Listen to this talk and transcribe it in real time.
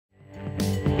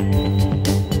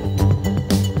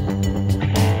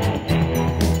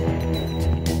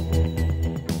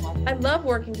love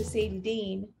working with Sadie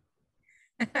Dean.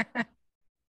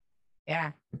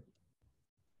 Yeah.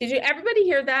 Did you everybody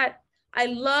hear that? I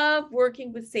love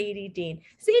working with Sadie Dean.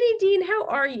 Sadie Dean, how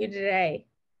are you today?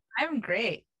 I'm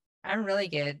great. I'm really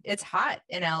good. It's hot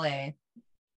in LA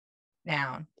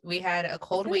now. We had a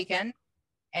cold weekend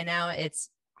and now it's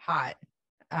hot.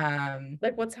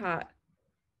 Like what's hot?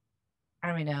 I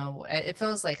don't even know. It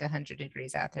feels like 100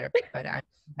 degrees out there, but I'm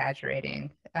exaggerating.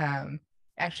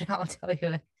 Actually, I'll tell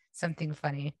you something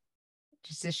funny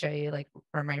just to show you like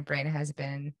where my brain has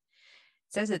been.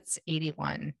 It says it's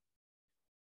 81.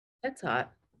 That's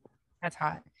hot. That's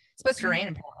hot. It's supposed to rain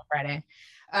on Friday.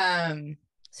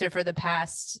 So for the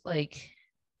past like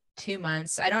 2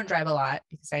 months, I don't drive a lot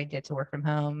because I get to work from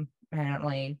home and I don't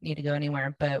really need to go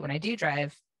anywhere. But when I do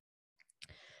drive,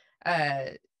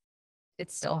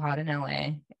 it's still hot in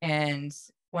LA. And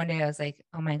one day I was like,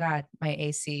 oh my God, my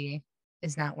AC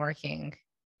is not working.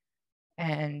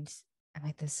 And I'm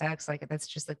like, this sucks. Like, that's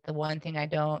just like the one thing I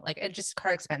don't like. It just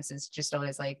car expenses just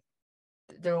always like,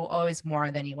 they're always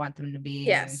more than you want them to be.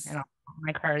 Yes. And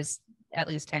my car is at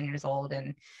least 10 years old.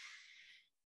 And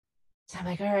so I'm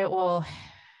like, all right, well,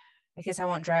 I guess I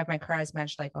won't drive my car as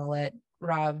much. Like I'll let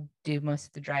Rob do most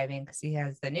of the driving because he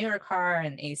has the newer car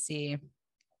and AC.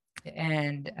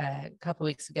 And a couple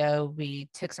weeks ago, we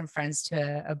took some friends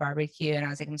to a barbecue and I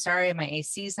was like, I'm sorry, my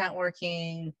AC is not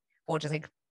working. We'll just like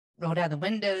roll down the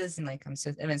windows and like, and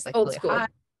it's like Old really school. hot.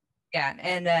 Yeah.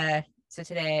 And so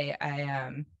today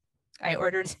I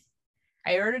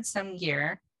ordered some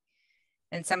gear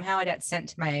and somehow it got sent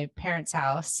to my parents'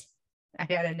 house. I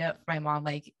got a note from my mom,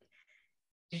 like,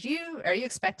 are you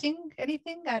expecting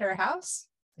anything at our house?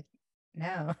 Like,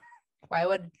 no. Why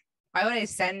would I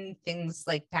send things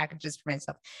like packages for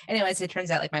myself? Anyways, it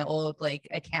turns out like my old like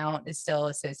account is still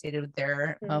associated with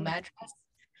their home address.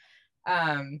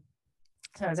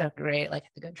 So I was like, great, like I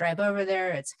have to go drive over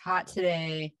there. It's hot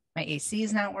today. My AC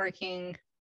is not working.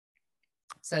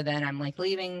 So then I'm like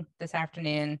leaving this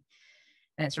afternoon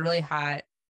and it's really hot.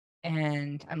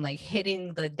 And I'm like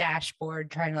hitting the dashboard,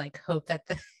 trying to like hope that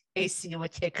the AC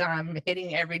would kick on. I'm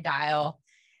hitting every dial.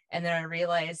 And then I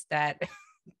realized that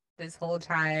this whole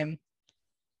time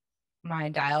my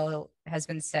dial has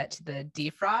been set to the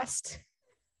defrost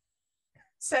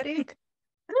setting.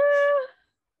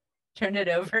 Turned it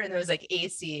over and there was like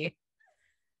AC.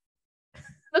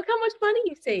 Look how much money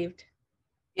you saved.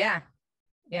 Yeah.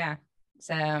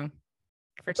 So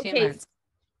for 2 months.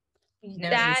 No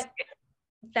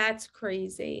that's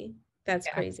crazy. That's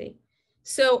crazy.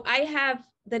 So I have,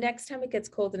 the next time it gets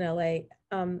cold in LA,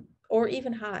 or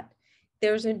even hot,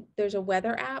 there's a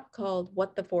weather app called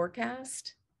What the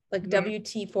Forecast, like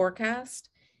WT Forecast.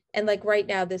 And like right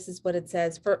now, this is what it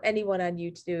says. For anyone on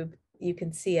YouTube, you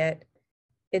can see it.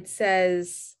 It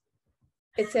says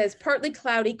partly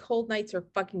cloudy, cold nights are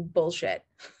fucking bullshit.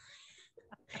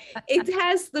 It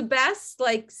has the best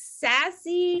like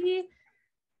sassy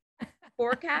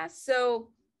forecast.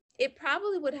 So it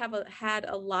probably would have had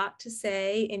a lot to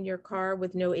say in your car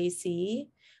with no AC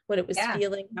when it was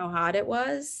feeling how hot it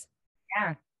was.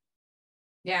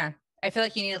 Yeah. I feel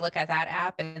like you need to look at that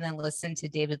app and then listen to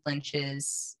David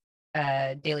Lynch's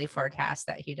daily forecast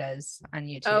that he does on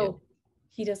YouTube. Oh,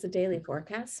 he does a daily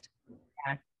forecast?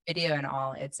 Yeah, video and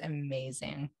all. It's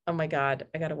amazing. Oh my God,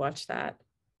 I gotta watch that.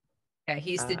 Yeah,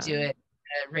 he used to do it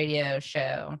at a radio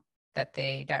show that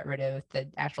they got rid of the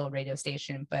actual radio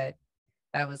station, but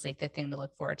that was like the thing to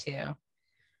look forward to.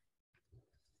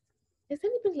 Does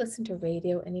anybody listen to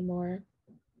radio anymore?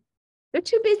 They're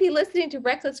too busy listening to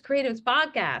Reckless Creatives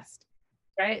podcast.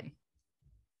 Right.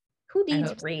 Who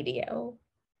needs radio?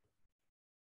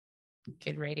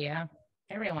 Good radio.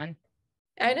 Everyone.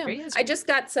 I know. I just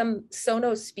got some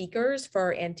Sonos speakers for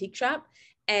our antique shop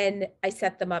and I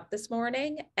set them up this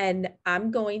morning. And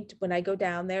I'm going to, when I go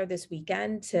down there this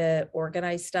weekend to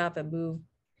organize stuff and move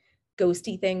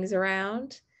ghosty things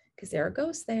around, because there are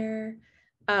ghosts there.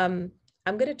 I'm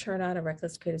going to turn on a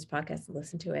Reckless Creatives podcast and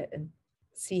listen to it and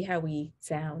see how we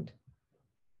sound.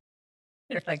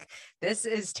 You're like, this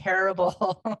is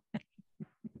terrible.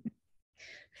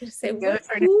 Just say, the ghosts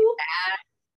are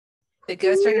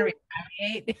going to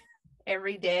retaliate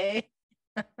every day.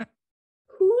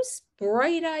 Whose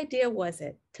bright idea was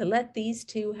it to let these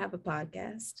two have a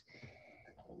podcast?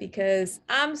 Because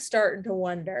I'm starting to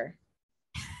wonder.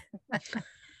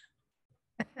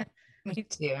 Me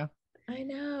too. I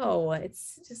know.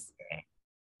 It's just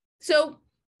so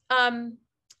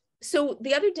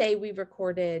the other day we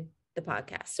recorded the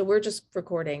podcast. So we're just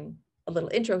recording a little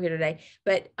intro here today,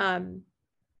 but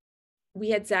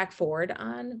we had Zack Ford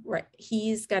on. Right.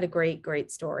 He's got a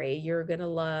great story. You're gonna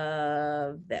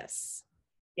love this.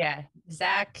 Yeah,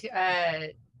 Zach,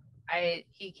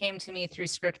 he came to me through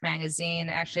Script Magazine.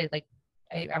 Actually, like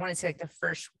I want to say like the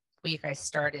first week I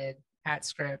started at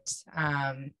Script.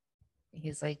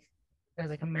 He's like, it was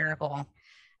like a miracle.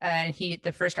 And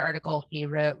the first article he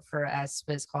wrote for us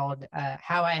was called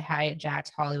 "How I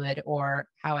Hijacked Hollywood" or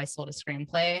 "How I Sold a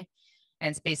Screenplay,"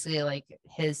 and it's basically like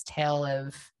his tale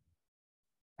of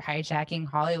hijacking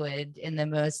Hollywood in the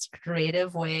most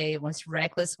creative way, most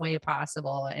reckless way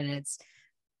possible. And it's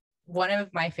one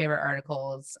of my favorite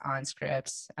articles on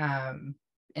Scripts.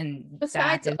 And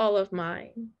Besides all of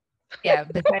mine. yeah,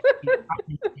 besides,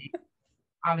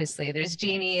 obviously there's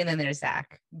Jeannie and then there's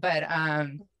Zach. But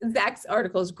Zach's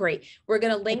article is great. We're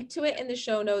going to link to it in the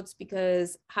show notes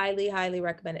because highly, highly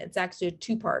recommend it. It's actually a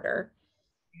two-parter.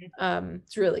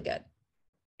 It's really good.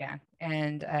 Yeah,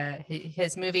 and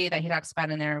his movie that he talks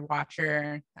about in there,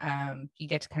 Watcher, you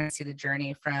get to kind of see the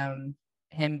journey from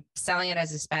him selling it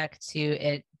as a spec to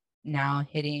it now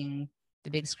hitting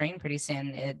the big screen pretty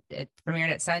soon. It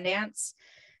premiered at Sundance.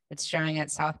 It's showing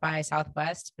at South by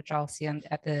Southwest, which I'll see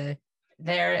at the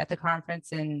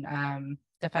conference and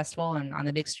the festival and on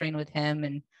the big screen with him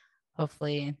and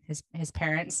hopefully his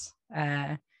parents.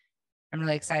 I'm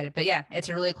really excited. But yeah, it's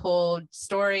a really cool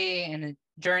story and a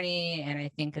journey, and I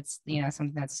think it's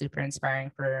something that's super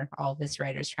inspiring for all of this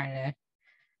writers trying to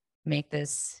make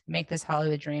this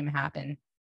Hollywood dream happen.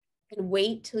 And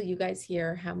wait till you guys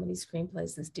hear how many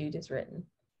screenplays this dude has written.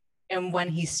 And when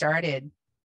he started,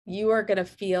 you are gonna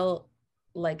feel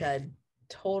like a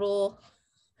total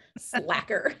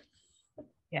slacker.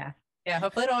 Yeah.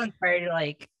 Hopefully it'll inspire you to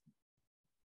like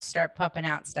start pumping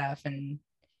out stuff and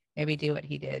maybe do what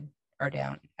he did or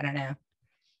don't. I don't know.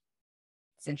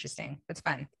 It's interesting. It's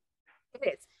fun.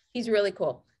 It is. He's really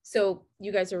cool. So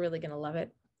you guys are really gonna love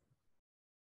it.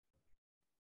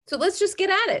 So let's just get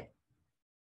at it.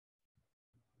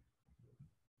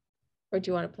 Or do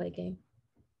you want to play a game?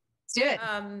 Let's do it.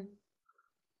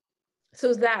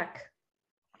 So Zach,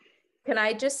 can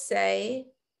I just say,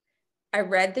 I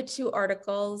read the 2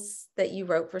 articles that you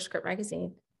wrote for Script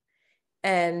Magazine,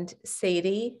 and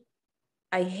Sadie,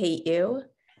 I hate you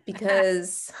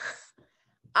because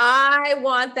I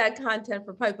want that content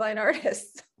for Pipeline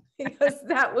Artists because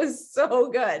that was so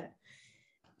good.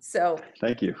 So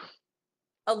thank you.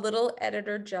 A little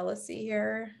editor jealousy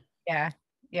here.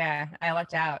 Yeah, I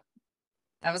lucked out.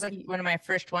 That was like one of my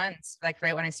first ones, like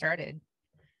right when I started.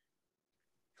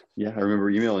 Yeah, I remember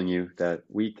emailing you that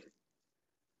week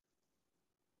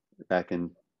back in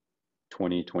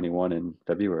 2021 in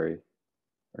February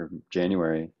or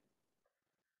January.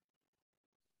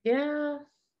 Yeah.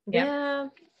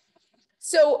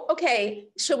 So, okay,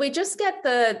 should we just get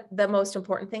the most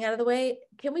important thing out of the way?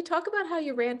 Can we talk about how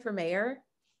you ran for mayor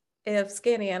of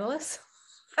Skaneateles?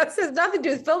 That has nothing to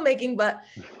do with filmmaking, but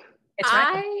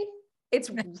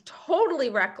it's totally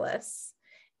reckless.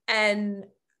 And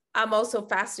I'm also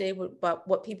fascinated with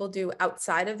what people do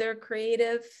outside of their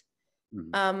creative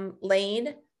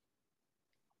lane.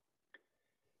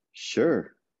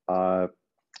 Sure. And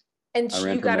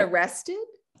you got arrested?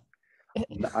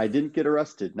 I didn't get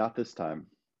arrested, not this time.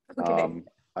 Okay.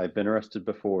 I've been arrested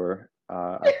before.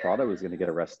 I thought I was going to get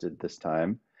arrested this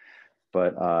time,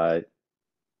 but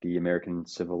the American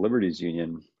Civil Liberties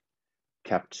Union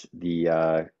kept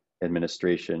the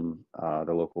administration,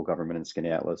 the local government in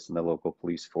Skaneateles, and the local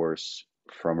police force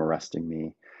from arresting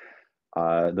me.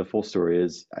 The full story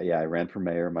is, I ran for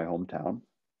mayor in my hometown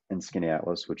in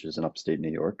Skaneateles, which is in upstate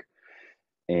New York.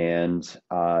 And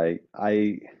I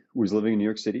was living in New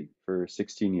York City for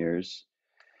 16 years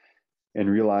and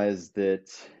realized that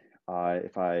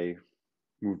if I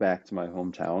moved back to my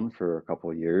hometown for a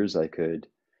couple of years, I could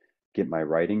get my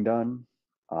writing done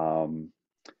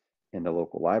in the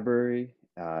local library,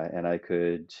 and I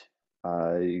could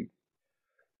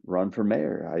run for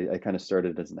mayor. I kind of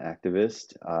started as an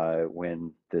activist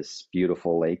when this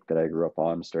beautiful lake that I grew up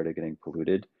on started getting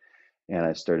polluted, and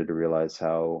I started to realize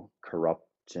how corrupt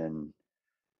and,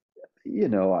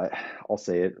 I'll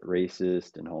say it,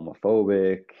 racist and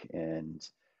homophobic and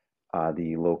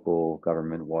the local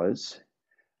government was.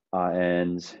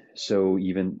 And so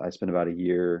even I spent about a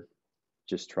year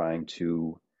just trying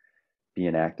to be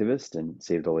an activist and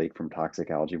save the lake from toxic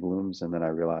algae blooms. And then I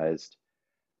realized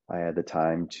I had the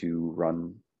time to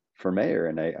run for mayor.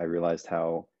 And I realized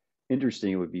how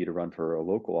interesting it would be to run for a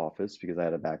local office because I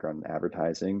had a background in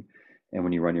advertising. And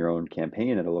when you run your own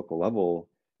campaign at a local level,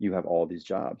 you have all these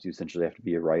jobs. You essentially have to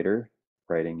be a writer,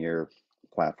 writing your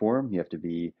platform. You have to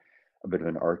be a bit of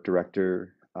an art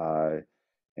director,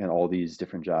 and all these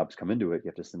different jobs come into it. You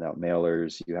have to send out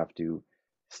mailers. You have to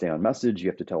stay on message. You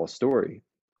have to tell a story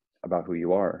about who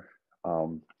you are.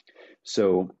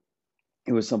 So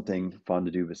it was something fun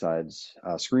to do besides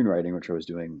screenwriting, which I was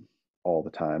doing all the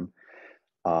time.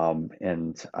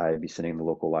 And I'd be sitting in the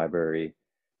local library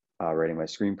writing my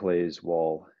screenplays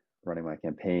while running my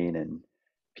campaign, and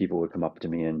people would come up to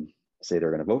me and say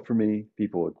they're going to vote for me.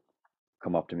 People would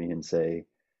come up to me and say,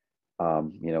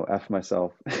 F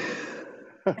myself.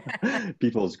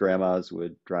 People's grandmas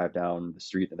would drive down the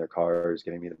street in their cars,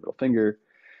 giving me the middle finger.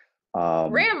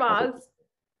 Other, Grandmas.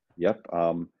 yep.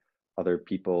 Other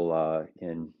people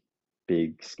in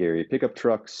big, scary pickup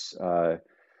trucks,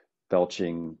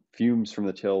 belching fumes from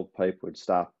the tailpipe, would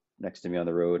stop next to me on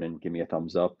the road and give me a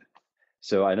thumbs up.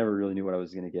 So I never really knew what I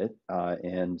was going to get.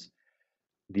 And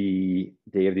the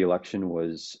day of the election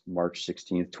was March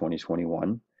 16th,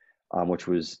 2021, which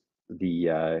was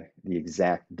the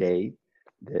exact day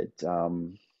that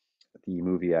the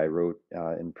movie I wrote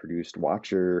and produced,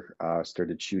 Watcher,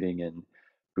 started shooting in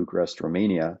Bucharest,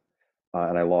 Romania.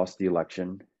 And I lost the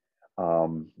election,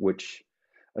 which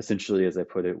essentially, as I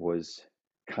put it, was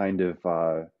kind of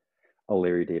a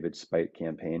Larry David spite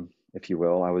campaign, if you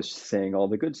will. I was saying all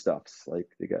the good stuffs, like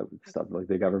stuff like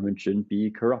the government shouldn't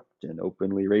be corrupt and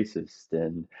openly racist,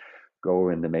 and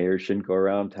the mayor shouldn't go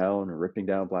around town ripping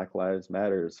down Black Lives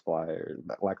Matter flyers,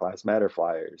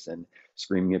 and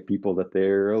screaming at people that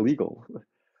they're illegal.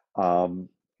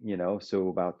 So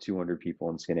about 200 people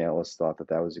in Skaneateles thought that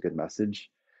that was a good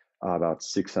message. About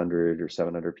 600 or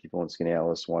 700 people in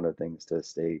Skaneateles wanted things to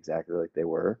stay exactly like they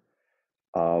were.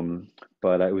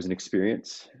 But it was an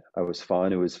experience. It was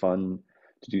fun. It was fun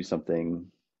to do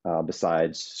something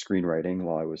besides screenwriting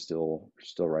while I was still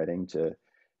writing, to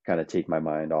kind of take my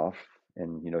mind off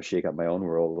and shake up my own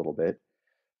world a little bit.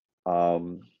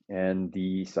 And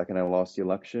the second I lost the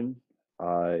election,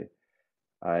 I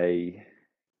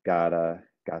got the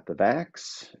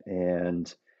vax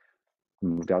and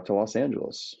moved out to Los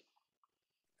Angeles.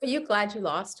 Are you glad you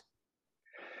lost?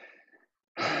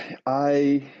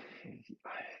 I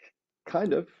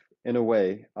kind of, in a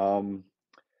way.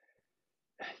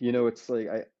 It's like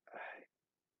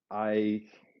I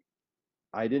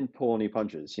didn't pull any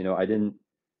punches. I didn't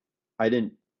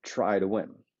try to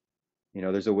win.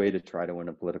 There's a way to try to win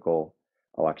a political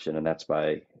election, and that's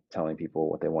by telling people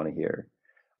what they want to hear.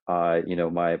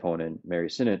 My opponent,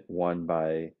 Mary Sinnott, won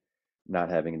by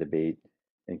not having a debate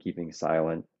and keeping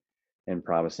silent and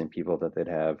promising people that they'd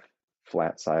have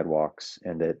flat sidewalks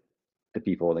and that the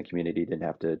people in the community didn't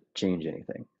have to change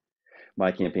anything.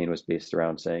 My campaign was based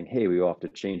around saying, hey, we all have to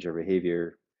change our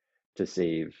behavior to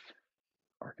save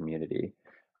our community.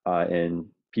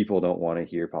 And people don't want to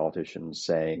hear politicians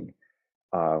saying,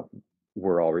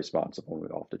 we're all responsible and we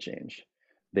all have to change.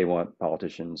 They want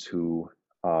politicians who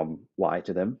lie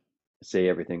to them, say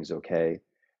everything's okay,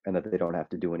 and that they don't have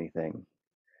to do anything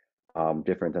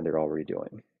different than they're already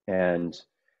doing. And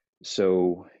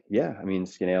so, yeah, I mean,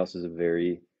 Skaneateles is a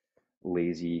very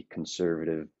lazy,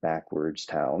 conservative, backwards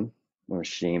town. I'm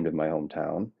ashamed of my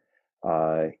hometown,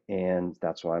 and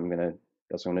that's why I'm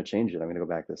gonna change it. I'm gonna go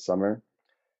back this summer,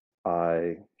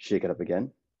 shake it up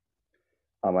again.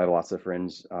 I have lots of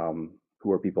friends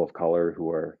who are people of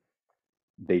color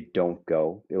they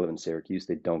live in Syracuse.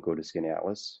 They don't go to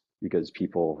Skaneateles because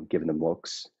people give them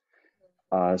looks.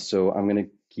 So I'm gonna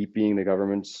keep being the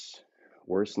government's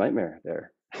worst nightmare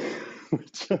there,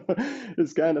 which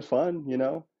is kind of fun,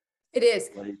 It is.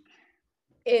 Like,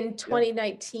 in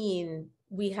 2019,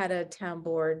 we had a town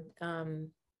board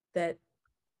that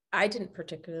I didn't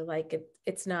particularly like.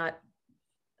 It's not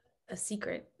a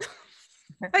secret.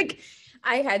 Like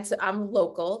I'm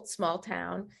local, small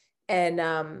town,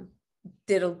 and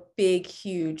did a big,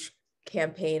 huge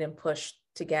campaign and push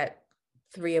to get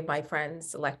 3 of my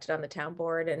friends elected on the town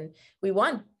board, and we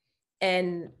won.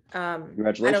 And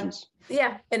congratulations.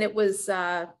 And it was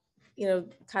kind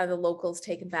of the locals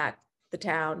taking back the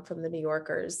town from the New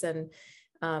Yorkers, and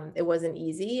it wasn't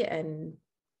easy, and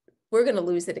we're going to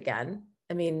lose it again.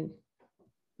 I mean,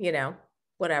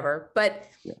 whatever, but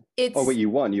it's. Oh, wait,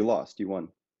 you won. You lost. You won.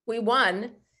 We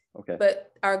won. Okay.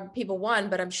 But our people won,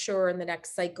 but I'm sure in the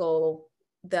next cycle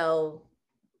they'll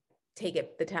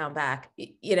take the town back,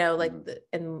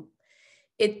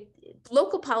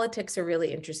 local politics are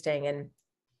really interesting. And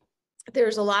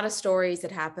there's a lot of stories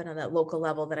that happen on that local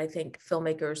level that I think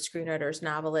filmmakers, screenwriters,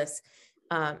 novelists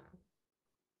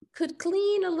could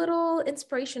glean a little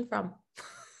inspiration from.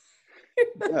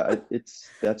 Yeah,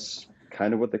 that's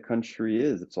kind of what the country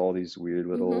is. It's all these weird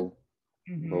little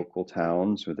local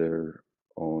towns with their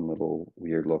own little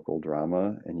weird local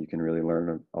drama, and you can really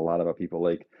learn a lot about people.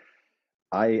 Like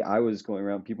I was going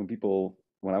around people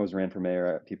when I was ran for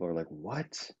mayor, people are like,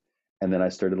 what? And then I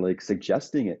started like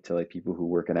suggesting it to like people who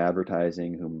work in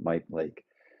advertising, who might like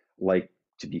like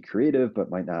to be creative, but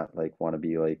might not like want to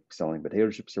be like selling potato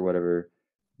chips or whatever,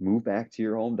 move back to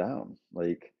your hometown.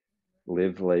 Like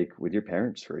live like with your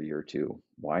parents for a year or two.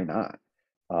 Why not?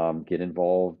 Get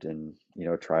involved and, you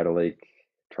know, try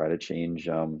to change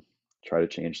try to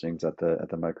change things at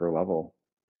the micro level.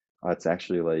 It's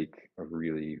actually like a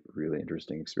really, really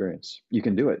interesting experience. You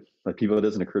can do it. Like people, it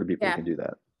doesn't occur to people you Yeah. can do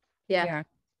that. Yeah. Yeah.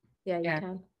 Yeah, you Yeah.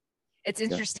 can. It's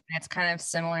interesting. It's kind of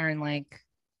similar in like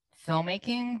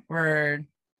filmmaking where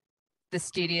the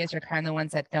studios are kind of the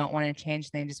ones that don't want to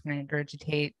change. They just want to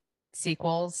regurgitate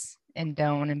sequels and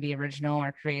don't want to be original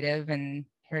or creative. And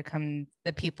here come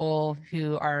the people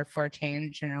who are for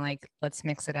change and are like, let's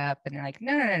mix it up. And they're like,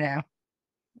 no, no, no, no.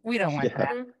 We don't want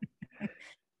Yeah. Mhm.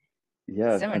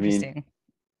 Yeah. So I mean, interesting.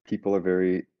 people are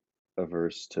very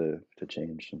averse to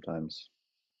change sometimes.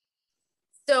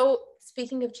 So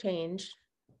speaking of change,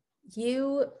 I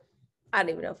don't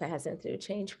even know if it has anything to do with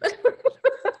change, but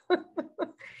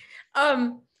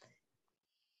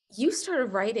you started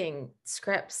writing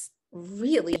scripts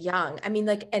really young. I mean,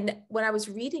 like, and when I was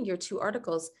reading your two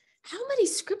articles, how many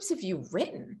scripts have you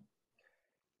written?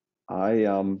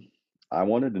 I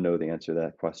wanted to know the answer to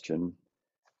that question.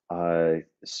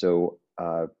 So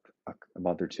a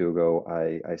month or two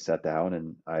ago, I sat down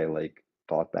and I like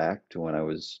thought back to when I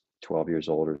was 12 years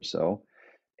old or so,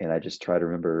 and I just try to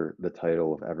remember the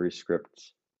title of every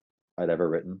script I'd ever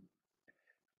written.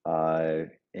 Uh,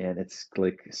 and it's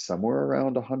like somewhere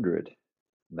around 100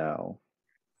 now.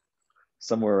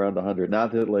 Somewhere around 100.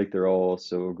 Not that like they're all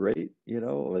so great, you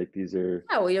know, like these are,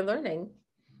 Oh, well, you're learning.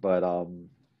 but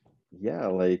yeah,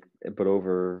 like but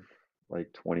over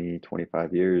like 20,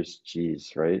 25 years,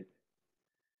 geez, right?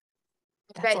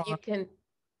 I That's a bet you lot. can,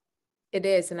 it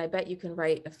is, and I bet you can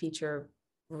write a feature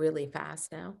really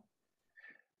fast now.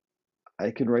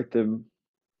 I can write them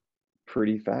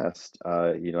pretty fast.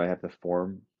 You know, I have the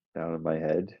form down in my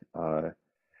head.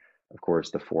 Of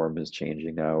course, the form is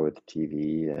changing now with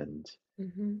TV and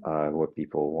Mm-hmm. what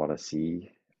people want to see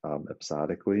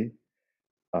episodically.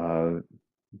 Uh,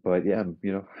 but yeah,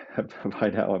 you know, by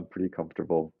now I'm pretty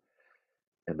comfortable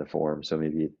in the form. So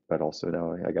maybe, but also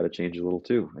now I got to change a little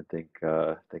too. I think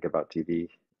about TV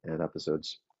and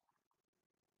episodes.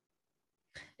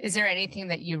 Is there anything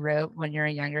that you wrote when you were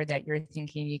younger that you're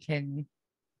thinking you can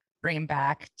bring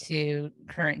back to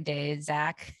current day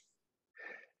Zach?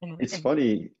 It's And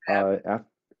funny.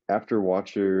 After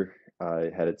Watcher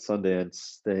had its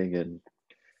Sundance thing, and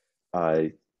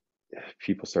I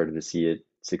people started to see it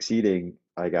succeeding,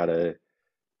 I got a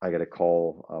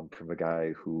call from a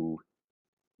guy who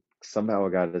somehow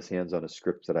got his hands on a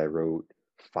script that I wrote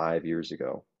 5 years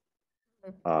ago.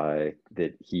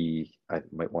 That I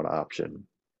might want to option,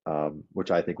 which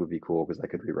I think would be cool because I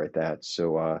could rewrite that.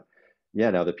 So yeah,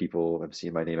 now that people have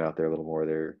seen my name out there a little more,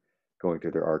 they're going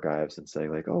through their archives and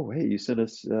saying like, "Oh, hey, you sent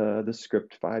us this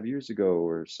script 5 years ago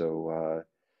or so.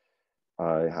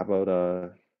 How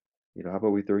about you know, how about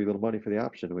we throw you a little money for the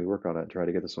option and we work on it and try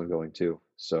to get this one going too."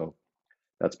 So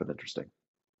that's been interesting.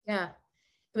 Yeah.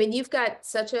 I mean, you've got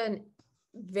such a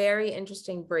very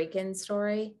interesting break-in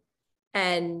story.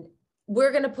 And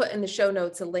we're going to put in the show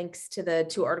notes the links to the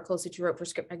two articles that you wrote for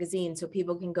Script Magazine so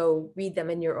people can go read them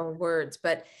in your own words.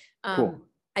 But Cool.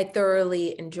 I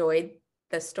thoroughly enjoyed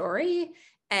the story.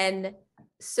 And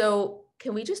so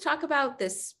can we just talk about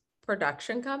this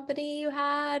production company you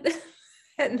had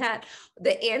and that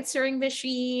the answering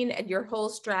machine and your whole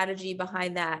strategy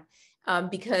behind that?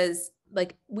 Because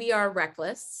like we are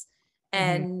reckless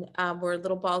and we're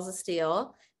little balls of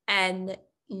steel and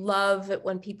love it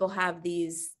when people have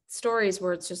these stories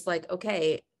where it's just like,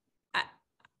 okay,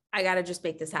 I got to just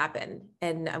make this happen.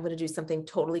 And I'm going to do something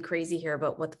totally crazy here,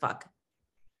 but what the fuck?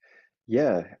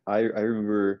 Yeah, I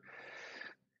remember.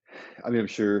 I mean, I'm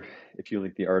sure if you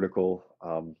link the article,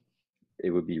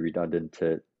 it would be redundant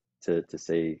to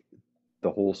say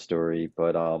the whole story,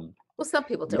 but Well, some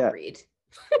people don't yeah, read.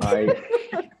 I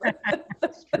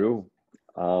that's true.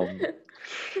 Um,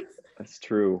 that's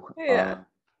true. Yeah.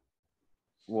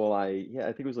 Well, I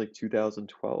think it was like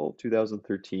 2012,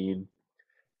 2013.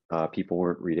 People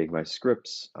weren't reading my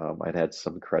scripts. I'd had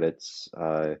some credits.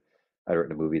 I'd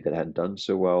written a movie that hadn't done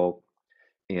so well,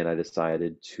 and I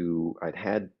decided to. I'd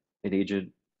had an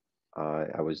agent.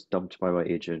 I was dumped by my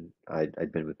agent.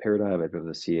 I'd been with Paradigm. I'd been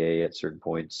with the CA at certain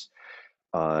points,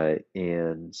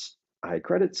 and I had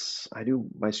credits. I knew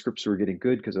my scripts were getting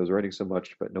good because I was writing so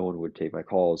much, but no one would take my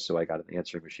calls. So I got an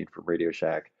answering machine from Radio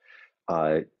Shack.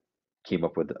 Uh, Came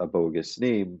up with a bogus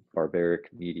name,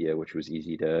 Barbaric Media, which was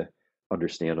easy to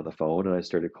understand on the phone. And I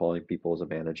started calling people as a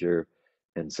manager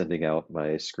and sending out my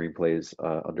screenplays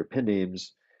under pen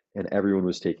names, and everyone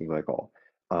was taking my call.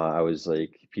 I was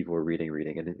like, people were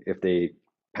reading, and if they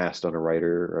passed on a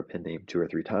writer or a pen name 2 or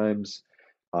 3 times,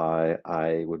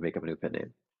 I would make up a new pen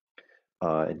name.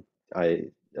 And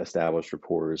I established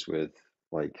rapport with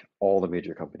like all the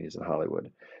major companies in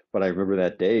Hollywood. But I remember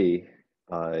that day,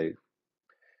 uh,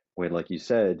 when, like you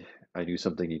said, I knew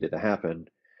something needed to happen.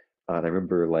 And I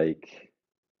remember, like,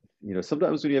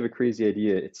 sometimes when you have a crazy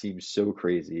idea, it seems so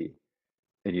crazy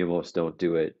and you almost don't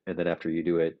do it. And then after you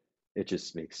do it, it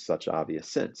just makes such obvious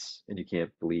sense. And you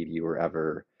can't believe you were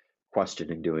ever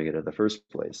questioning doing it in the first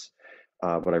place.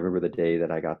 But I remember the day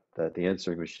that I got the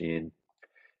answering machine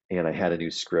and I had a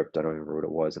new script. I don't even remember what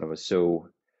it was. And I was so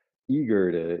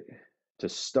eager to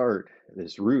start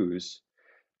this ruse,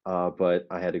 but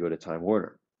I had to go to Time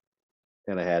Warner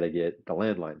and I had to get the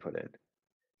landline put in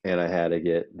and I had to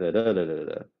get the da da da da.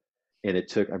 Da. And it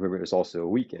took, I remember it was also a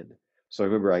weekend. So I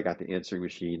remember I got the answering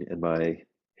machine in my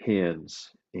hands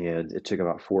and it took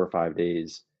about 4 or 5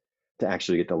 days to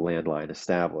actually get the landline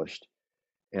established.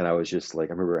 And I was just like,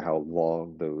 I remember how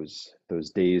long those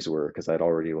days were because I'd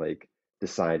already like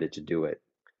decided to do it.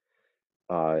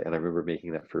 And I remember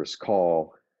making that first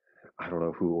call. I don't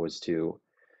know who it was to,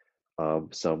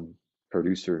 some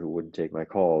producer who wouldn't take my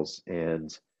calls.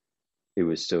 And it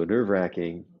was so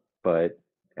nerve-wracking. But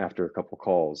after a couple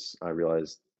calls, I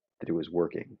realized that it was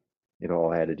working.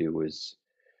 All I had to do was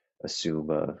assume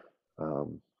a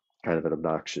kind of an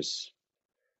obnoxious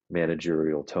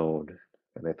managerial tone,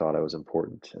 and they thought I was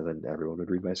important, and then everyone would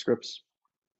read my scripts.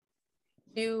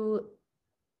 Do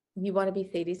you want to be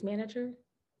Sadie's manager?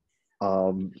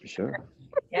 Sure.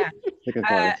 Yeah. Take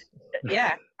clients.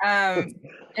 Yeah.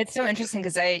 It's so interesting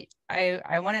because I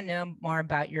want to know more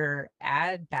about your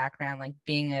ad background, like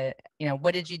being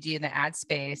what did you do in the ad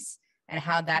space and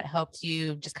how that helped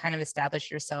you just kind of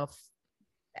establish yourself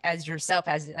as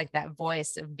like that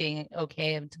voice of being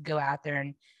okay to go out there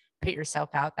and put yourself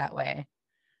out that way.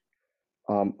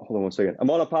 Hold on 1 second. I'm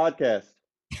on a podcast.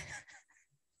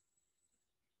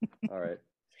 All right.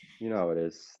 You know how it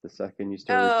is. The second you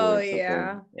start recording something,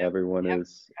 yeah. everyone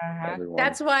is everyone.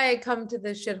 That's why I come to the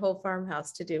shithole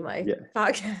farmhouse to do my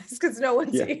podcast because no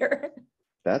one's here.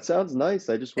 That sounds nice.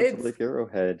 I just went to Lake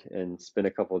Arrowhead and spent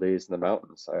a couple of days in the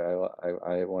mountains.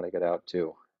 I want to get out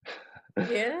too.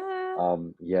 Yeah.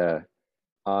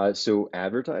 So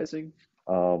advertising.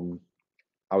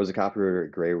 I was a copywriter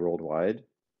at Gray Worldwide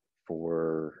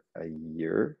for a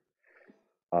year.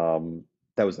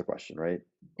 That was the question, right?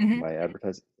 Mm-hmm. My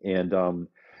advertising. And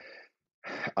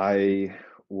I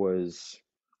was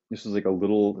this was like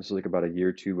about a year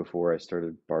or two before I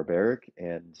started Barbaric,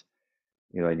 and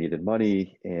I needed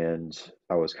money and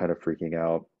I was kind of freaking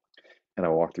out. And I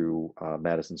walked through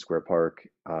Madison Square Park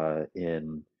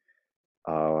in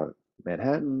uh,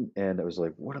 Manhattan, and I was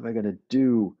like, "What am I gonna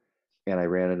do?" And I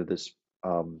ran into this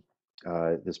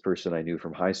person I knew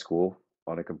from high school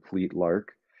on a complete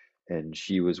lark, and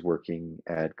she was working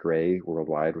at Gray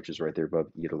Worldwide, which is right there above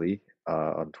Italy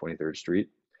on 23rd Street.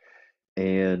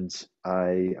 And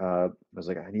I was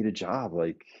like, "I need a job.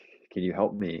 Like, can you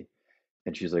help me?"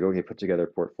 And she's like, "Okay, put together a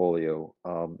portfolio."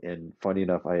 And funny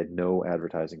enough, I had no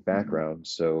advertising background,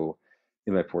 so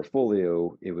in my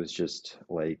portfolio, it was just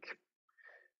like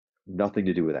nothing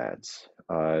to do with ads,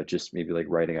 just maybe like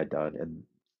writing I'd done. And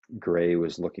Gray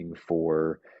was looking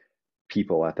for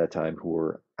people at that time who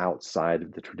were outside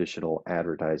of the traditional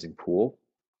advertising pool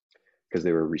because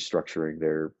they were restructuring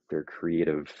their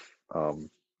creative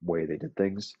way they did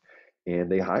things,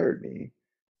 and they hired me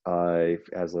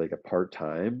as like a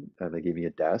part-time, and they gave me a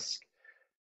desk,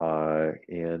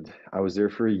 and I was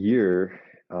there for a year,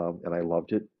 and I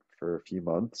loved it for a few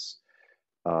months,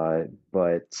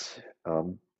 but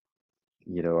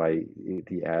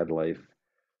the ad life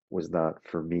was not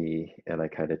for me, and I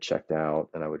kind of checked out,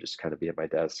 and I would just kind of be at my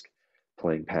desk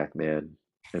playing Pac-Man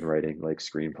and writing like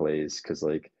screenplays because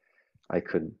like I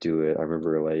couldn't do it. I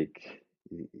remember like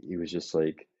it was just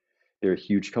like they're a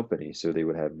huge company, so they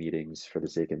would have meetings for the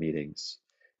sake of meetings,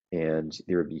 and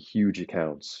there would be huge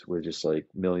accounts with just like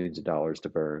millions of dollars to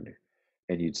burn,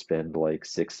 and you'd spend like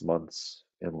 6 months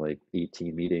and like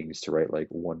 18 meetings to write like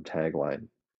one tagline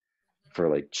for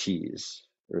like cheese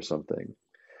or something.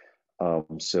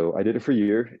 So I did it for a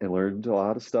year and learned a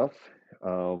lot of stuff,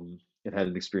 and had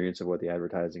an experience of what the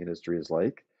advertising industry is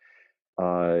like.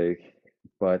 Uh,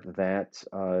 but that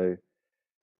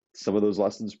some of those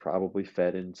lessons probably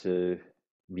fed into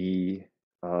me,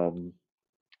 um,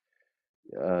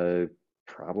 uh,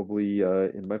 probably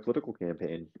in my political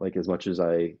campaign. Like as much as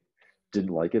I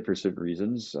didn't like it for certain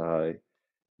reasons,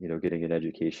 getting an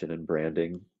education in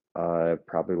branding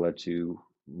probably led to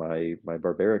my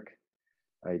barbaric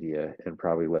idea and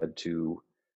probably led to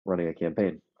running a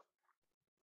campaign.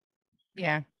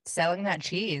 Yeah, selling that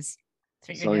cheese.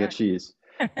 That's what Selling you're a cheese.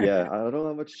 Yeah, I don't know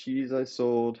how much cheese I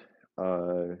sold,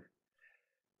 or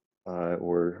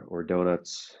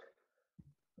donuts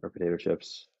or potato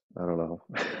chips. I don't know.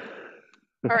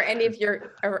 Are any of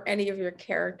your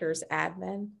characters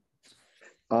admin?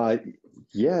 Uh,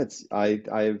 yeah,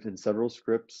 I've in several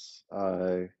scripts.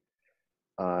 I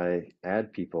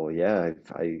add people. Yeah,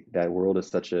 that world is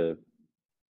such a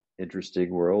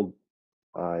interesting world.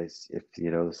 If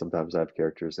you know, sometimes I have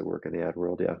characters that work in the ad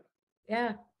world. Yeah,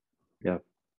 Yeah. yeah,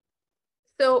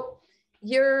 So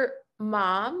your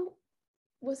mom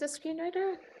was a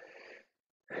screenwriter?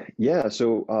 yeah.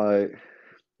 So,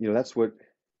 that's what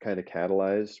kind of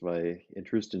catalyzed my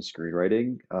interest in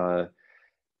screenwriting.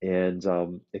 And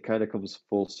it kind of comes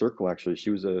full circle, actually.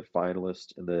 She was a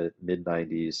finalist in the mid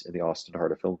 90s in the Austin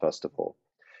Heart of Film Festival.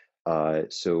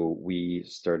 So we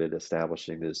started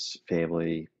establishing this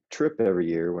family trip every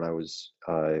year when I was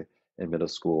in middle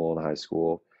school and high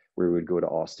school, where we would go to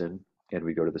Austin and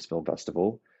we'd go to this film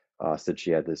festival. Since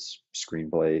she had this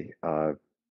screenplay,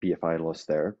 be a finalist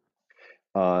there.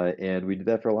 And we did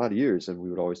that for a lot of years, and we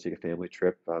would always take a family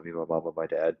trip, me, my mom, and my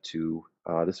dad, to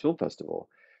this film festival.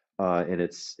 And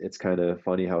it's kind of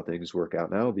funny how things work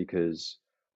out now because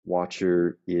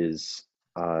Watcher is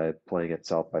playing at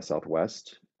South by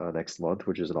Southwest next month,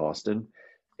 which is in Austin,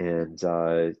 and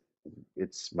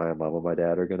it's my mom and my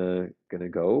dad are gonna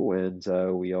go, and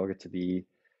we all get to be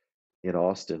in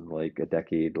Austin like a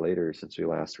decade later since we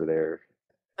last were there,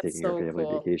 That's taking our so family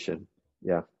cool. vacation.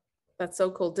 Yeah. That's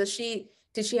so cool. Did she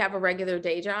have a regular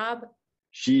day job?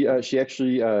 She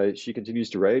actually she continues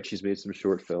to write. She's made some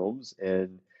short films,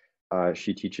 and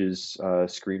she teaches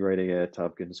screenwriting at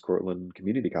Tompkins Cortland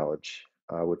Community College,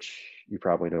 which you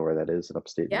probably know where that is in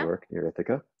upstate New Yep. York near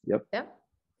Ithaca. Yep. Yep.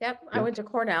 Yep. I Yeah. went to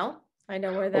Cornell. I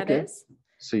know where that Okay. is.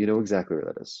 So you know exactly where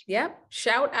that is. Yep.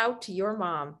 Shout out to your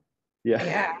mom. Yeah.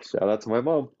 Yeah. Shout out to my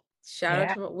mom. Shout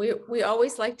Yeah. out to we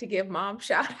always like to give mom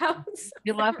shout outs.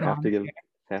 You love Have mom. to give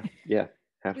have yeah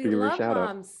have to We give her a love shout out.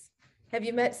 moms. Have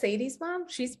you met Sadie's mom?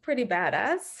 She's pretty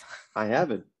badass. I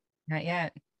haven't Not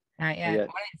yet. Not Not yet. yet. One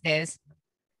of these days.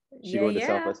 She Yeah, going to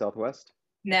South by yeah. Southwest?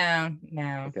 No.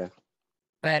 Okay.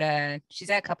 But she's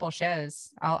at a couple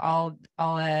shows. I'll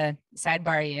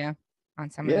sidebar you on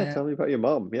some of Yeah. the Tell me about your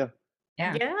mom. Yeah.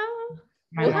 yeah. Yeah.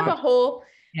 My We'll have mom. a whole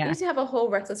we Yeah. need to have a whole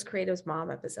Reckless Creatives mom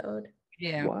episode.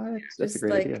 Yeah. What? That's a Just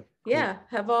great like, idea. Cool. yeah,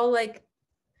 have all like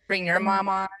Bring your the- mom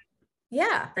on.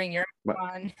 yeah, Bring your My- mom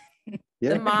on.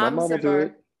 Yeah. the My moms mom will of do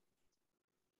it.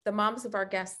 the moms of our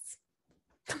guests.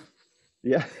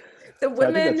 Yeah. The I think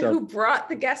that women who sounds. brought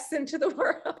the guests into the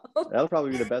world. That'll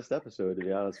probably be the best episode, to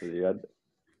be honest with you.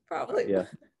 Probably. Yeah.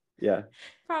 Yeah.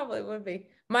 Probably would be.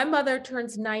 My mother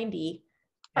turns 90.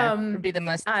 That would be the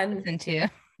most on listened to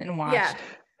and watched.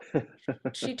 yeah,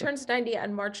 she turns 90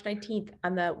 on March 19th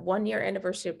on the 1-year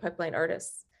anniversary of Pipeline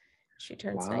Artists. She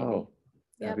turns 90. Wow.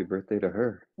 Yeah. Happy birthday to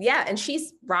her. Yeah, and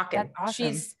she's rocking. That's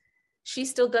awesome. She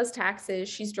still does taxes.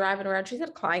 She's driving around. She's at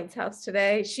a client's house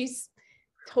today. She's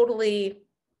totally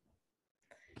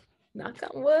knock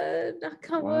on wood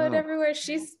Wow. everywhere.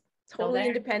 She's totally there.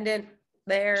 independent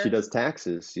there. She does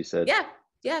taxes, you said. Yeah.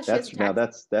 Yeah. She has That's now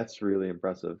tax. that's really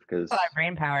impressive because A lot of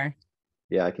brain power.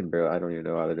 yeah, I don't even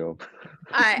know how to do them.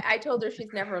 I told her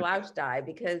she's never allowed to die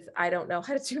because I don't know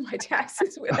how to do my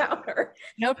taxes without her.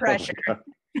 No pressure.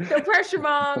 No pressure,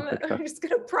 Mom. Oh my God. I'm just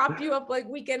gonna prop you up like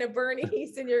Weekend at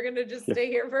Bernie's, and you're gonna just stay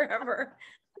here forever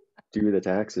Do the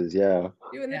taxes, yeah.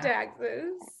 doing the Yeah.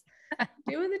 taxes.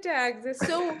 Doing the taxes.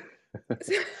 So,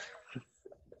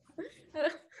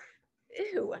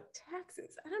 ew,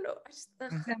 taxes. I don't know.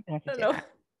 I don't know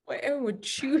why anyone would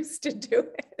choose to do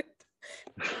it.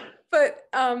 But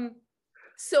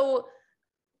so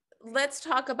let's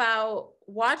talk about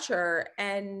Watcher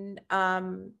and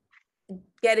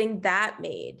getting that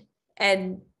made,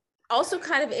 and also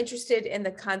kind of interested in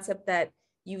the concept that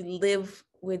you live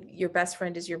with your best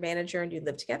friend as your manager and you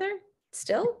live together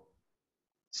still.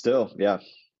 Still, yeah.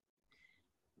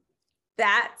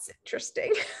 That's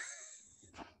interesting.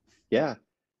 Yeah.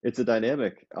 It's a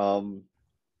dynamic.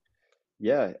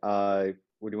 Yeah.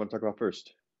 What do you want to talk about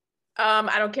first?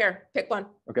 I don't care. Pick one.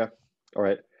 Okay. All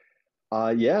right.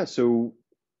 Yeah, so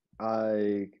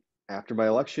after my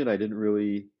election, I didn't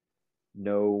really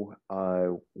know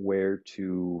where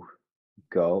to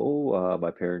go.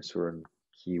 My parents were in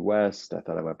Key West. I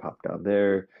thought I might pop down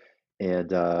there.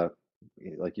 And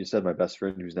like you said, my best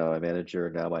friend, who's now my manager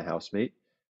and now my housemate,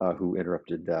 who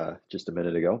interrupted just a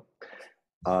minute ago,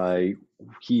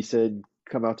 he said,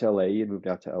 come out to LA, and moved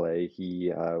out to LA.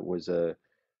 He was an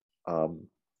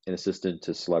assistant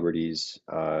to celebrities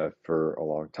for a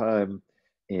long time.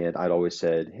 And I'd always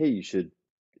said, hey, you should,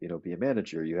 be a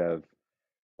manager. You have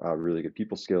really good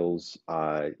people skills.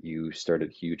 You started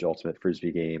a huge ultimate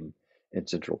frisbee game in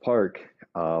Central Park.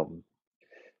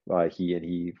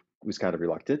 He was kind of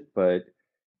reluctant, but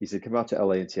he said, come out to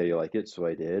LA and see how you like it. So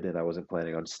I did, and I wasn't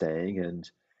planning on staying. And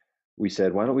we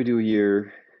said, why don't we do a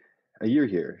year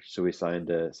here? So we signed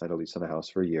a lease on a house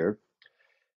for a year,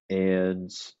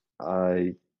 and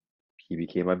I he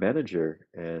became my manager,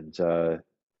 and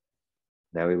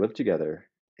now we live together,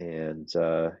 and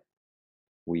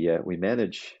we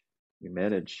manage,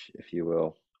 if you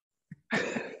will. I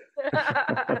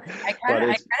But kind of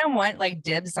I it's kind of want like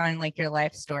dibs on like your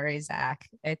life story, Zach.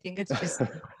 I think it's just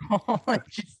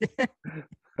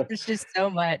it's just so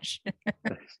much.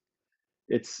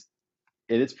 it's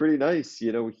and it's pretty nice.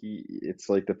 It's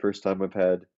like the first time I've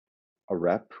had a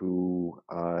rep who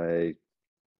I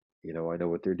know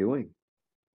what they're doing,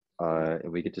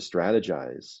 and we get to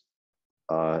strategize,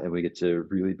 and we get to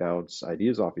really bounce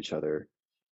ideas off each other.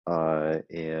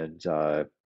 And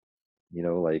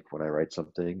like when I write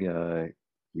something,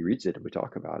 he reads it and we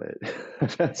talk about it.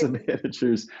 I've had some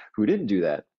managers who didn't do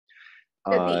that.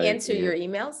 Does he answer And your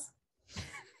emails?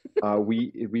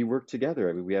 we work together.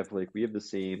 I mean, we have the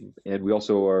same, and we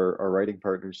also are writing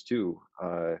partners too.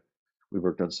 We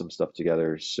worked on some stuff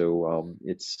together, so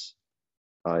it's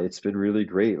been really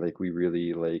great. Like we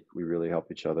really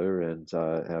help each other and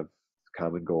have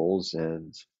common goals,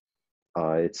 and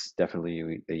it's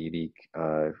definitely a unique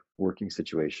working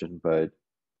situation, but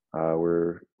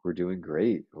we're doing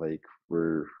great. Like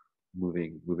we're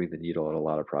moving the needle on a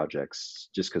lot of projects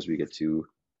just because we get to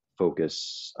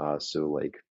focus so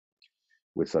like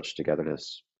with such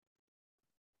togetherness.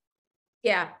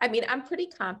 Yeah, I mean, I'm pretty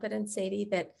confident, Sadie,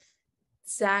 that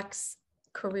Zach's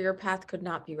career path could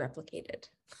not be replicated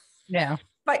No,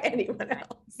 by anyone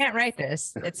else. can't write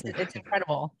this. It's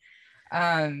incredible.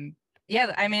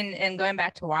 Yeah, I mean, and going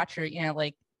back to Watcher,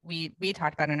 like we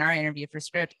talked about in our interview for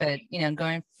script, but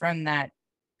going from that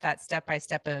step by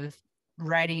step of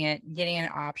writing it, getting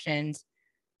it optioned,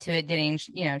 to it getting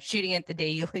shooting it the day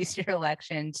you lose your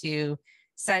election, to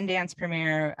Sundance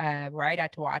premiere, where I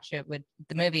got to watch it with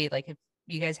the movie. Like, if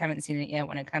you guys haven't seen it yet,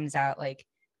 when it comes out, like,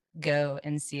 go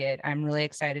and see it. I'm really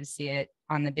excited to see it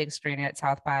on the big screen at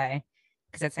South by,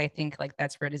 because I think like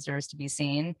that's where it deserves to be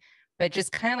seen. But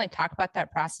just kind of like talk about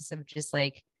that process of just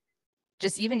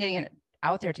even getting it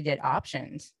out there to get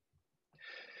options.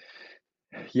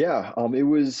 Yeah, it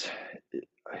was,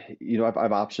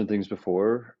 I've optioned things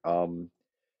before, and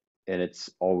it's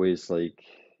always like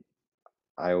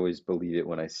I always believe it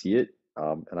when I see it.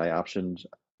 And I optioned,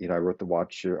 I wrote The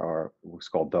Watcher, or it was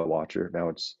called The Watcher. Now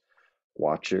it's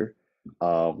Watcher,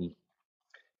 um,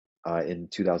 in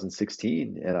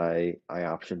 2016, and I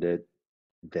optioned it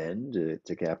then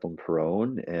to Kaplan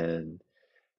Perone, and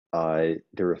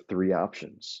there were three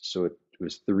options. So it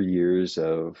was 3 years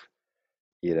of,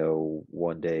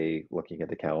 one day looking at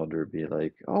the calendar, being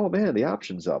like, oh man, the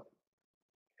option's up.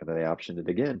 And then they optioned it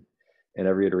again. And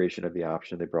every iteration of the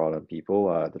option, they brought on people.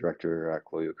 The director,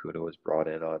 Chloe Okuno, was brought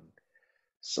in on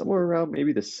somewhere around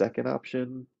maybe the second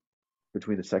option,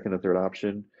 between the second and third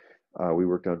option. We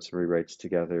worked on some rewrites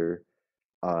together.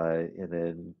 And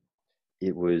then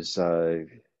it was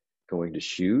going to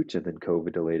shoot, and then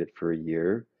COVID delayed it for a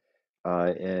year.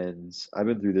 And I've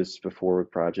been through this before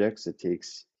with projects. It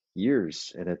takes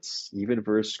years, and it's even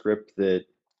for a script that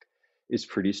is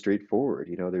pretty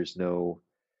straightforward. There's no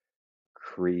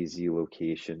crazy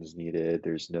locations needed.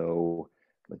 There's no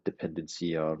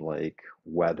dependency on like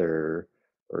weather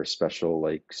or special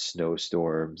like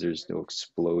snowstorms. There's no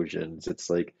explosions. It's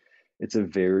a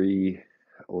very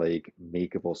like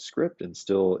makeable script, and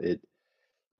still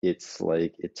it's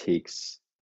like it takes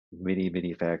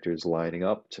many factors lining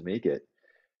up to make it.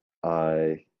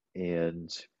 Uh, and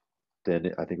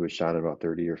then I think it was shot in about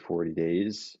 30 or 40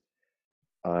 days.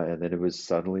 And then it was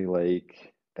suddenly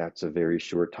like, that's a very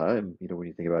short time, when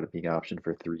you think about it being optioned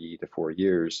for 3 to 4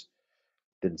 years,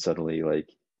 then suddenly like,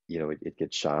 it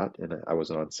gets shot, and I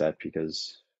wasn't on set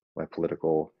because my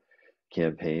political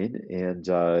campaign, and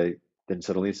then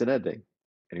suddenly it's an ending.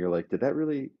 And you're like, did that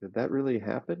really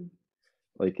happen?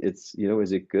 Like, is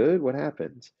it good? What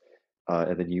happened?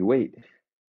 And then you wait.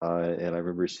 And I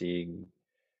remember seeing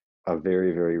a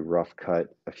very, very rough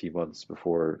cut a few months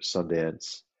before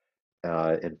Sundance,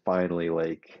 and finally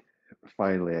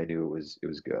I knew it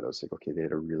was good. I was like, okay, they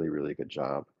did a really, really good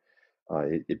job.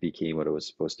 It became what it was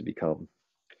supposed to become.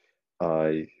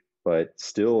 Uh, but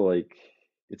still, like,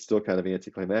 it's still kind of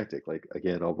anticlimactic. Like,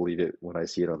 again, I'll believe it when I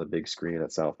see it on the big screen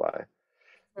at South by.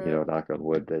 Knock on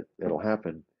wood that it'll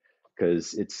happen,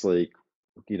 because it's like,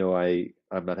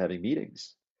 I'm not having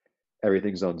meetings.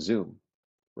 everything's on Zoom,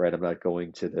 right? I'm not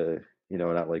going to the,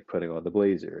 not like putting on the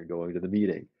blazer and going to the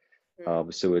meeting.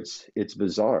 So it's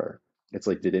bizarre. It's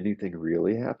like, did anything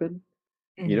really happen?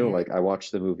 Mhm. Like I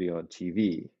watched the movie on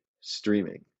TV,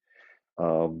 streaming,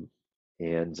 um,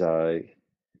 and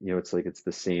it's like it's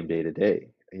the same day to day.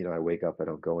 I wake up, I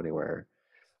don't go anywhere.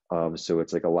 So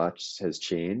it's like a lot has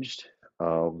changed.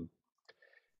 Um,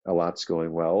 a lot's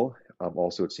going well.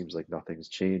 Also, it seems like nothing's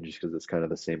changed because it's kind of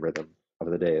the same rhythm of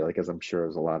the day, like as I'm sure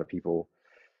as a lot of people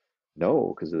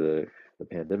know because of the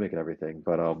pandemic and everything.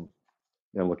 But I'm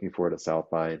looking forward to South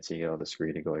by and seeing it on the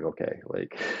screen and going, okay,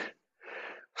 like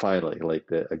finally, like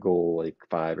a goal like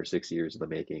 5 or 6 years in the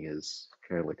making is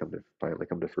kind of like finally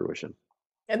come to fruition.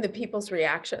 And the people's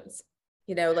reactions,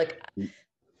 like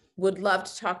would love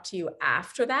to talk to you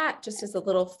after that, just as a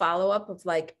little follow-up of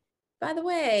like, by the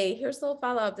way, here's a little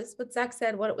follow-up. This is what Zach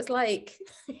said, what it was like.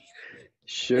 you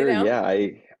Sure, know? yeah,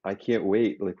 I can't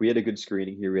wait. Like we had a good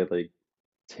screening here. We had like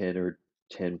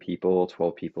 10 people,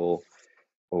 12 people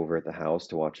over at the house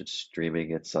to watch it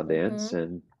streaming at Sundance, Mhm.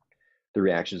 and the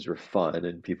reactions were fun,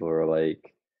 and people were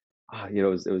like, it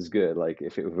was good. Like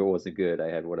if it wasn't good, I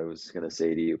had what I was gonna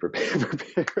say to you prepared.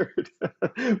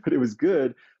 But it was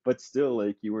good, but still,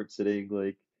 like you weren't sitting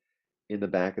like in the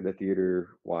back of the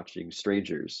theater watching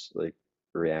strangers like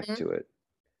react Mhm. to it,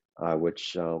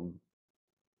 which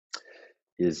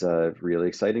is really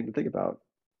exciting to think about.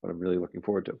 What I'm really looking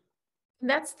forward to. And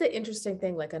that's the interesting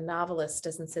thing. Like a novelist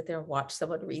doesn't sit there and watch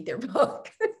someone read their book.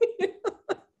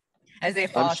 As they I'm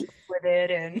fall sure. asleep with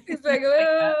it and It's like, wake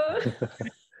up.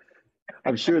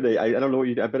 I'm sure they. I don't know what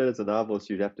you. I bet as a novelist,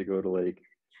 you'd have to go to like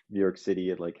New York City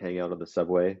and like hang out on the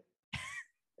subway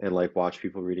and like watch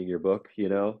people reading your book.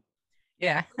 Yeah.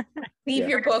 leave Yeah.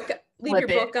 your book, leave your Flip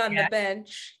it. book on the Yeah.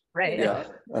 bench, Right. Yeah.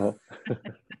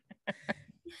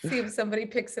 see if somebody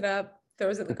picks it up,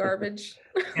 throws it in the garbage.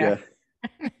 Yeah.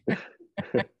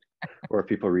 Yeah. Or if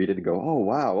people read it and go, "Oh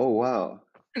wow, oh wow."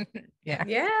 Yeah.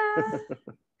 Yeah.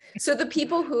 So the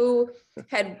people who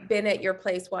had been at your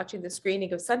place watching the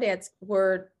screening of Sundance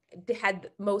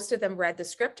had most of them read the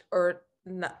script, or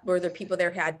not, were there people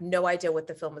there who had no idea what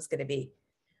the film was going to be?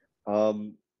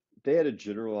 Um, they had a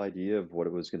general idea of what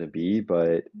it was going to be,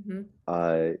 but Mhm.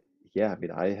 uh, yeah, I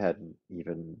mean, I hadn't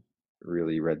even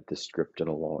really read the script in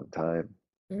a long time.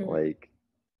 Mhm. Like,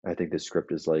 I think the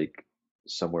script is like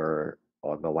somewhere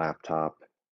on the laptop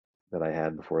that I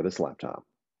had before this laptop.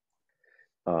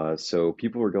 So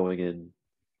people were going in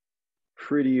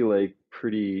pretty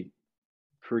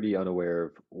unaware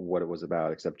of what it was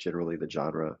about, except generally the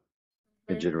genre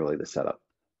and Mhm. generally the setup.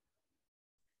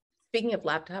 Speaking of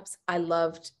laptops, I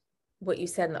loved what you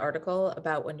said in the article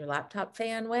about when your laptop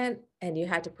fan went and you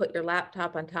had to put your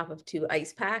laptop on top of 2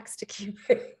 ice packs to keep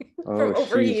it from Oh, sheesh.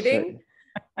 overheating.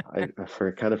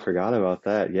 Kind of forgot about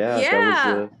that. Yeah,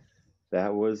 Yeah,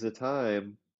 that was a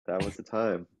time. That was a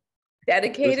time. It was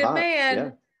dedicated hot. Yeah.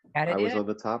 man. Gotta I do was it. on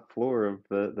the top floor of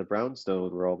the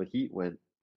brownstone where all the heat went.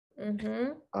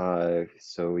 Hmm.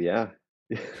 So yeah.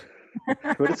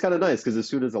 But it's kind of nice because as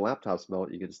soon as the laptops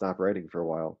melt, you can stop writing for a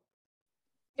while.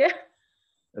 Yeah,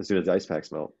 As soon as the ice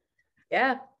packs melt.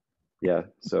 yeah. Yeah.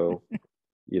 So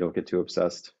you don't get too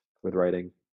obsessed with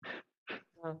writing.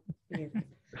 Well,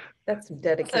 that's some Also a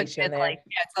dedication good there. yeah,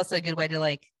 it's also a good way to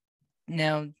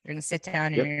you're gonna sit down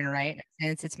and Yep. you're gonna write.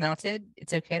 Since it's melted,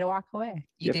 it's okay to walk away.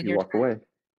 You Yep. did You your walk time. away, put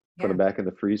Yeah, them back in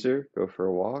the freezer, go for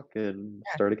a walk, and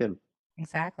yeah, start again.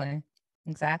 exactly.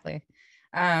 Exactly.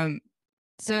 Um,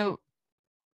 so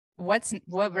what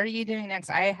are you doing next?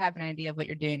 I have an idea of what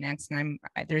you're doing next, and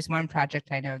there's one project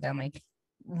I know that I'm like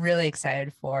really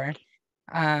excited for.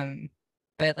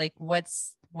 But like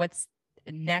what's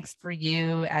next for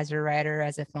you as a writer,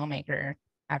 as a filmmaker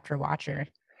after Watcher?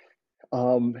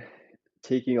 Um,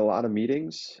 Taking a lot of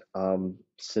meetings,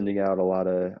 sending out a lot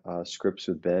of scripts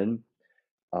with Ben,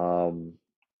 um,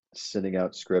 sending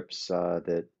out scripts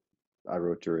that I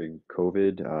wrote during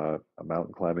COVID, a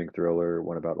mountain climbing thriller,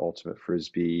 one about ultimate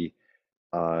frisbee,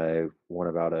 one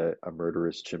about a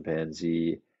murderous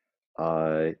chimpanzee,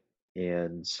 uh,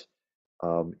 and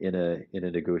in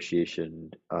a negotiation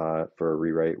for a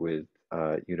rewrite with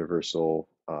Universal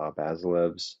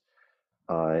Basilevs,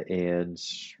 and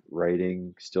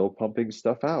writing, still pumping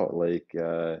stuff out, like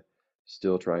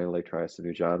still trying to like try some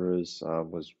new genres.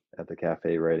 Was at the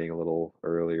cafe writing a little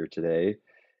earlier today,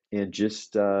 and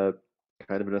just kind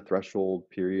of in a threshold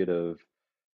period of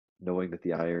knowing that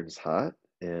the iron's hot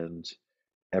and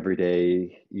every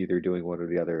day either doing one or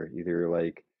the other, either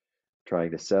like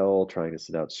trying to sell, trying to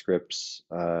send out scripts,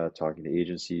 talking to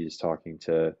agencies, talking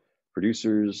to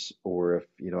producers, or if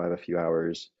I have a few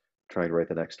hours, trying to write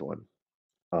the next one.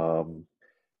 Um,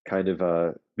 kind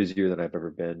of busier than I've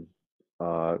ever been.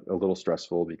 A little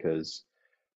stressful because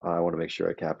I want to make sure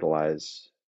I capitalize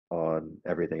on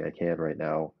everything I can right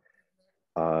now.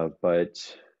 But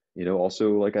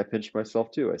also like I pinch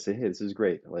myself too. I say, hey, this is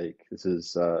great. Like this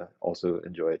is also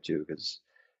enjoy it too because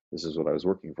this is what I was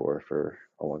working for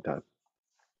a long time.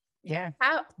 Yeah.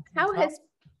 How how has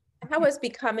how is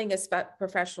becoming a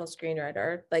professional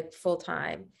screenwriter, like full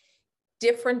time,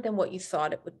 different than what you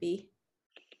thought it would be?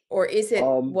 Or is it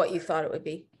what you thought it would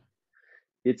be?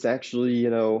 It's actually,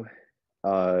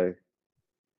 uh,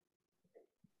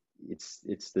 it's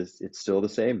still the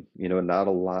same. Not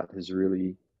a lot has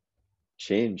really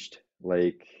changed.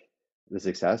 Like the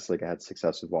success, like I had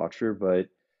success with Watcher, but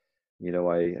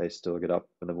I still get up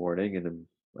in the morning and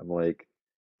I'm like,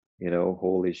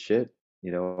 holy shit,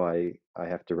 I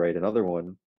have to write another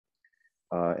one,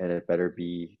 and it better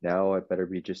be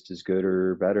just as good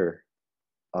or better.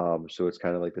 So it's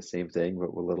kind of like the same thing,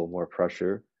 but with a little more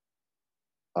pressure.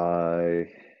 Uh,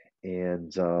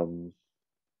 and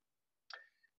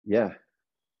Yeah,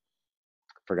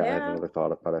 forgot I had Yeah, another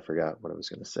thought, but I forgot what I was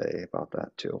going to say about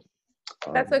that too.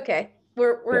 that's Um, okay.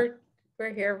 yeah,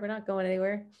 We're here. We're not going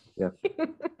anywhere. yeah.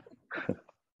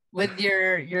 With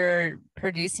your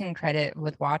producing credit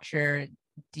with Watcher,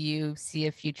 do you see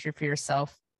a future for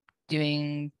yourself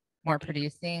doing more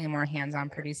producing and more hands-on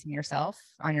producing yourself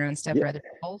on your own stuff Yeah, or other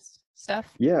people's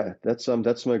stuff? yeah, that's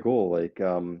my goal. Like,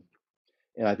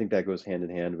 and I think that goes hand in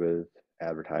hand with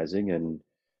advertising and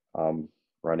um,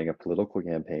 running a political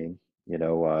campaign.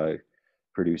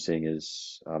 Producing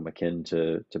is akin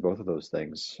to both of those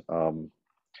things.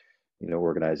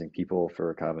 Organizing people for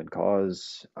a common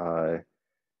cause.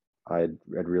 I'd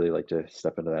really like to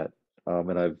step into that.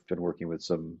 And I've been working with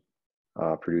some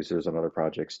producers on other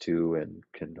projects too, and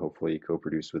can hopefully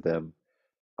co-produce with them.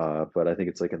 But I think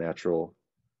it's like a natural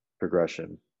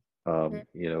progression. Like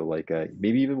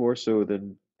maybe even more so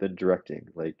than directing.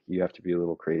 Like you have to be a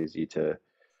little crazy to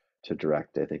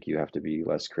direct. I think you have to be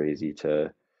less crazy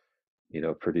to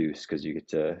produce because you get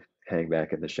to hang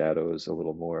back in the shadows a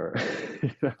little more.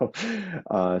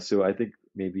 So I think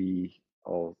maybe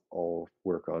I'll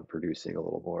work on producing a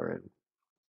little more and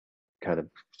kind of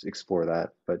explore that,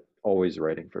 but always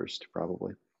writing first,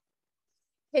 probably.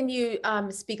 Can you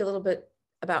speak a little bit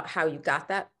about how you got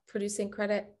that producing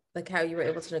credit, like how you were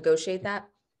able to negotiate that?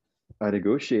 I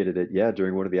negotiated it, yeah,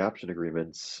 during one of the option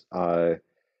agreements. And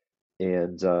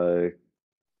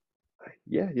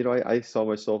Yeah, I saw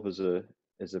myself as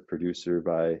a producer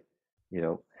by,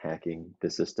 hacking the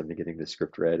system and getting the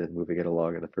script read and moving it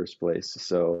along in the first place.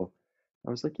 So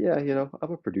I was like, yeah, I'm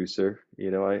a producer.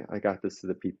 I got this to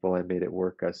the people. I made it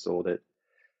work. I sold it.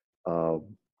 Um,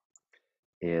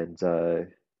 and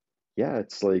Yeah,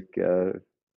 it's like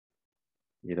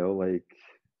like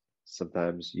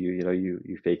sometimes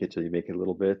you fake it till you make it a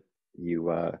little bit.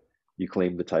 You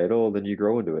claim the title, then you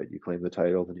grow into it. You claim the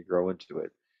title, then you grow into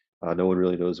it. No one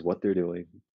really knows what they're doing,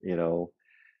 you know.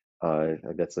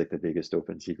 And that's like the biggest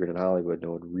open secret in Hollywood.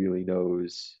 No one really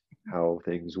knows how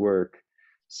things work.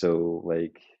 So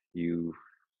like you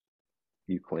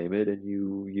you claim it and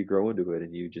you grow into it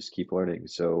and you just keep learning.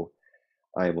 So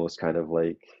I almost kind of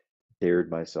like dared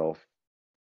myself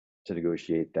to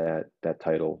negotiate that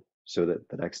title so that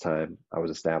the next time I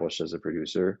was established as a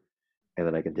producer and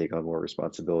then I can take on more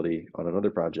responsibility on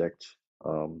another project,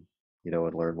 and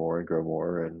learn more and grow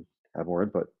more and have more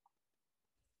input.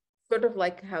 Sort of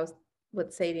like how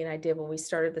what Sadie and I did when we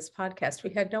started this podcast. We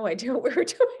had no idea what we were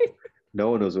doing. No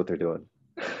one knows what they're doing.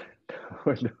 No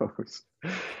one knows.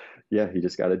 Yeah, you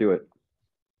just got to do it.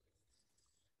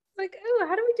 Like, oh,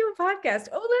 how do we do a podcast?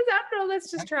 Oh, I don't know.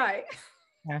 Let's just try.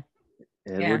 Yeah.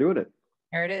 And we're doing it.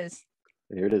 Here it is.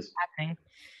 Here it is. Happening.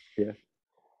 Yeah.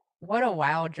 What a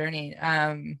wild journey.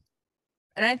 And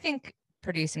I think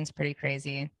producing's pretty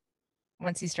crazy.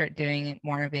 Once you start doing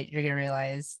more of it, you're gonna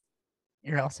realize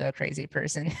you're also a crazy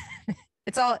person.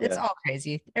 It's all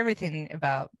crazy. Everything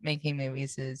about making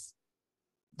movies is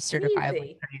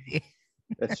certifiably crazy.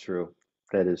 That's true.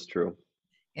 That is true.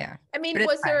 Yeah. I mean,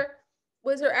 was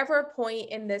there ever a point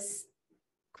in this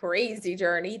crazy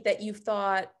journey that you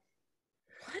thought,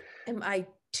 what am I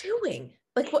doing?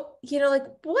 Like what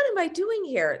am I doing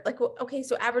here? Like, okay,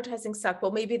 so advertising sucked.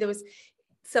 Well, maybe there was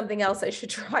something else I should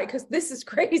try because this is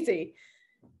crazy.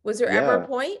 Was there ever a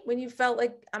point when you felt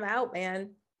like I'm out,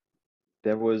 man?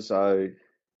 That was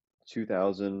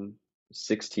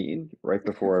 2016, right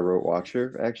before I wrote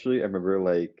Watcher, actually. I remember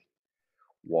like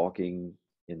walking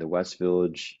in the West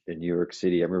Village in New York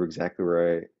City. I remember exactly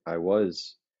where I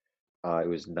was. It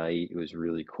was night, it was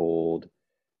really cold.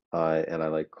 And I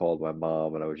like called my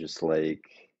mom and I was just like,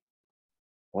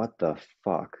 what the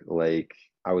fuck? Like,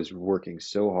 I was working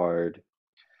so hard,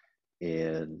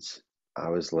 and I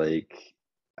was like,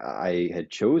 I had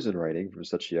chosen writing from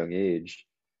such a young age,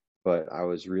 but I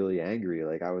was really angry.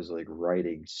 Like I was like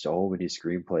writing so many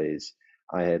screenplays.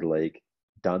 I had like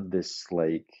done this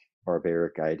like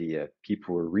barbaric idea.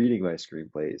 People were reading my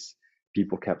screenplays.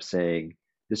 People kept saying,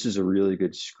 "This is a really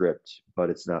good script, but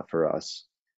it's not for us."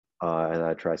 And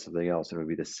I'd try something else, and it would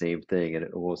be the same thing. And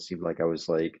it almost seemed like I was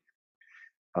like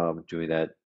doing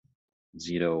that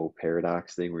Zeno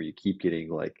paradox thing where you keep getting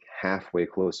like halfway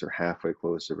closer,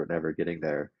 but never getting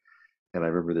there. And I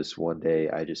remember this one day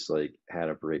I just like had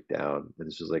a breakdown. And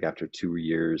this was like after 2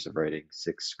 years of writing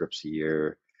 6 scripts a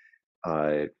year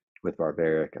uh, with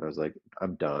Barbaric. And I was like,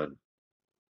 I'm done.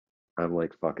 I'm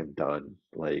like fucking done.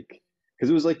 Like,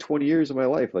 because it was like 20 years of my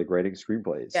life, like writing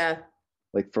screenplays. Yeah.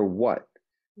 Like for what?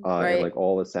 And Right. like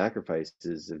all the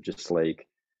sacrifices of just like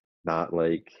not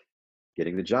like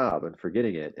getting the job and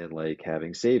forgetting it and like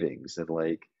having savings and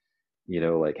like,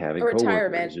 like A having coworkers,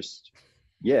 retirement. just,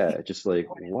 yeah, just like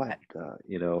what,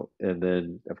 and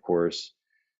then of course,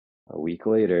 a week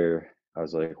later, I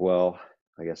was like, well,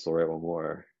 I guess I'll write one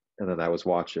more. And then I was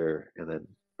Watcher, and then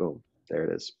boom, there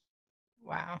it is.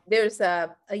 Wow. There's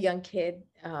a young kid,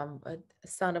 a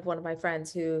son of one of my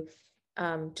friends who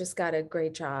just got a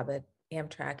great job at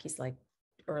Amtrak. He's like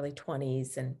early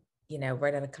 20s and,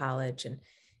 right out of college.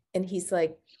 And he's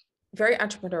like very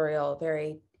entrepreneurial,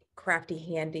 very crafty,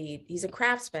 handy. He's a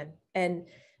craftsman.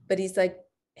 But he's like,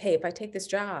 hey, if I take this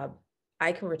job,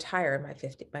 I can retire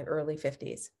in my early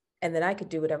 50s, and then I could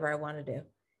do whatever I want to do.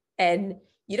 And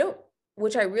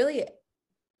which I really,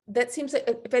 that seems like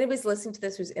if anybody's listening to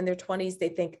this who's in their 20s, they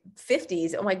think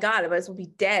 50s, oh my God, I might as well be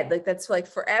dead. Like that's like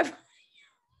forever.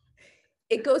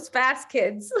 It goes fast,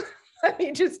 kids. Let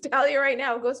me just tell you right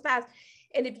now, it goes fast.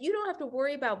 And if you don't have to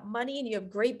worry about money and you have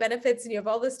great benefits and you have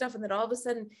all this stuff, and then all of a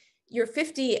sudden you're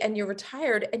 50 and you're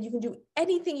retired and you can do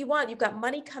anything you want, you've got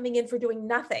money coming in for doing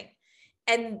nothing.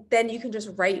 And then you can just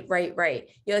write. Like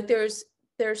there's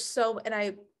so, and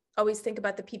I always think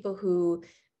about the people who,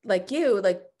 like you,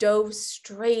 like dove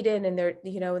straight in their,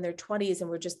 in their 20s, and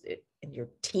we're just in your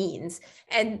teens,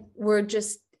 and we're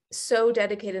just so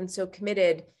dedicated and so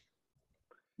committed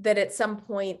that at some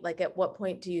point, like at what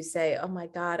point do you say, oh my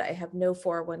God, I have no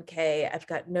 401k, I've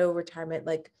got no retirement,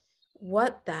 like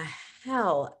what the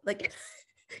hell? Like,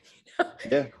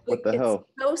 Yeah, what like the it's hell?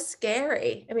 so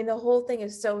scary. I mean, the whole thing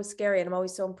is so scary. And I'm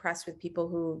always so impressed with people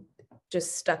who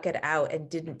just stuck it out and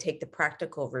didn't take the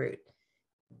practical route,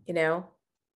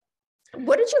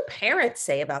 What did your parents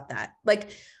say about that?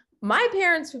 Like my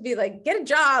parents would be like, get a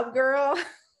job, girl.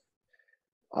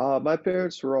 My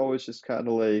parents were always just kind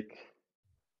of like,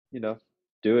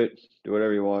 do it, do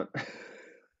whatever you want.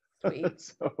 Sweet.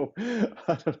 So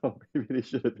I don't know, maybe they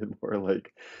should have been more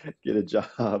like, get a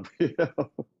job, But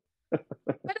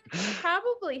it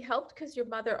probably helped because your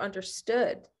mother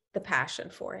understood the passion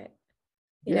for it,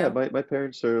 Yeah, my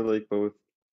parents are like both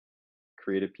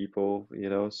creative people,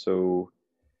 so,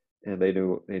 and they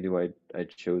knew I'd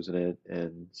chosen it,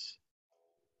 and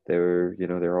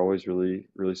they're always really,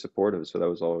 really supportive. So that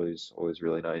was always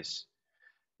really nice.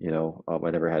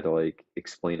 I never had to like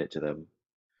explain it to them,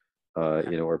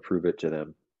 or prove it to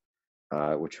them,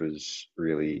 which was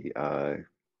really, like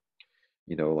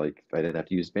I didn't have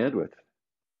to use bandwidth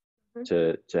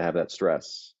to have that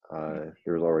stress. There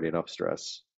was already enough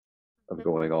stress of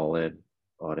going all in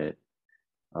on it.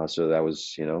 So that was,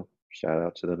 shout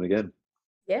out to them again.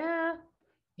 Yeah.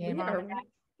 Yeah,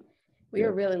 We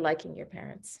are really liking your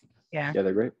parents. Yeah. Yeah,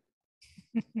 they're great.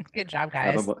 Good job,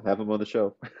 guys. Have them on the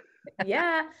show.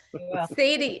 Yeah.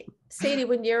 Sadie,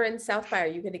 when you're in South by, are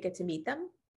you going to get to meet them?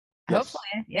 Yes.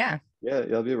 Hopefully. Yeah. Yeah,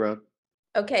 they'll be around.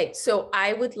 Okay. So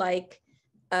I would like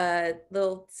a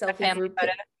little selfie group.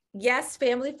 Photo. Yes.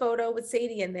 Family photo with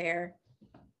Sadie in there.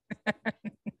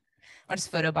 Or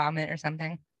just photobomb it or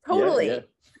something. Totally.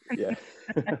 Yeah.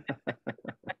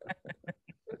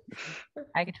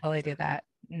 I could totally do that.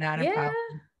 Not a Yeah.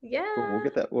 problem. Yeah. Cool.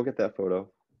 We'll get that photo.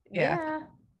 Yeah.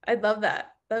 I'd love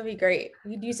that. That'd be great.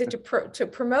 You'd use it to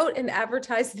promote and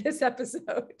advertise this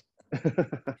episode.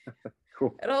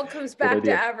 Cool. It all comes Good back to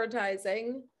idea.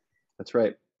 advertising. That's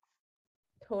right.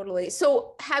 Totally.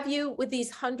 So have you, with these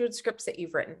 100 scripts that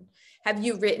you've written, have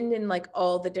you written in like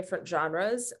all the different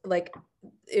genres? Like,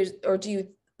 or do you,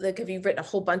 like, have you written a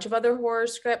whole bunch of other horror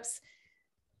scripts?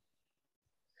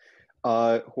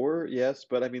 Horror, yes,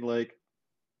 but I mean, like,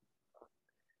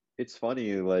 it's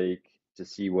funny, like, to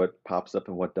see what pops up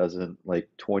and what doesn't. Like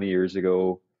 20 years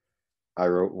ago, I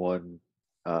wrote one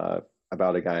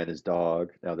about a guy and his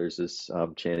dog. Now there's this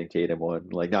Channing Tatum one.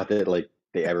 Like, not that like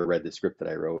they ever read the script that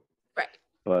I wrote, Right.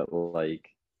 but like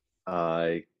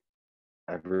I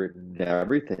I've written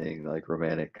everything, like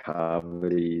romantic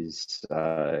comedies,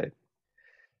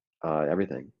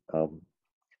 everything. And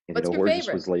What's your horror just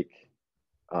favorite? was like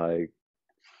uh,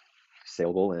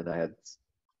 saleable, and I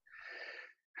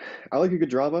like a good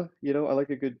drama. I like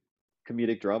a good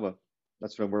comedic drama.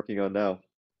 That's what I'm working on now.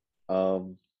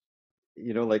 Um,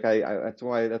 like that's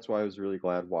why I was really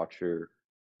glad Watcher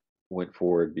went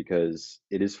forward, because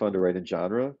it is fun to write in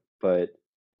genre, but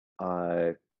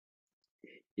uh,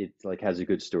 it like has a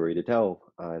good story to tell.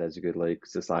 It has a good like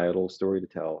societal story to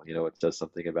tell. It says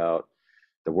something about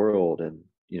the world, and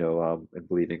and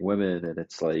believing women, and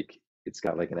it's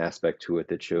got like an aspect to it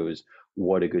that shows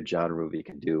what a good genre movie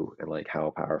can do, and like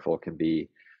how powerful it can be.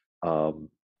 Um,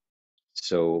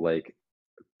 so like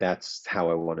that's how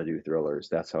I want to do thrillers.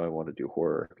 That's how I want to do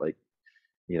horror. Like,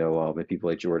 and people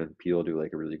like Jordan Peele do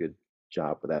like a really good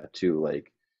job with that too.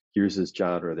 Like, here's this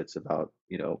genre that's about,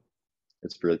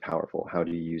 it's really powerful. How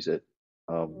do you use it?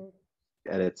 Um, Mhm.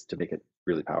 and it's to make it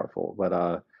really powerful. But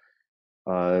uh,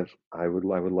 I would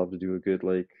love to do a good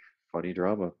like funny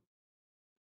drama.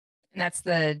 And that's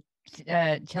the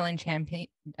killing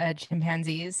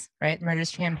chimpanzees, right?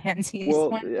 Murders chimpanzees Well,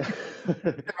 one, yeah.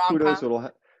 the who rom knows com.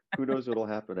 who knows what'll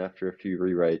happen after a few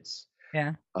rewrites.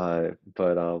 Yeah.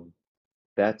 But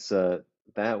that's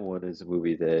that one is a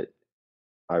movie that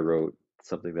I wrote,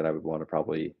 something that I would want to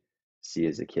probably see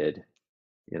as a kid,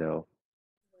 you know.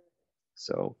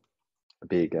 So a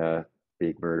big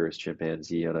murderous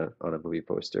chimpanzee on a movie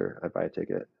poster. I'd buy a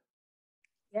ticket.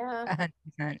 Yeah.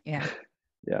 100%. Yeah.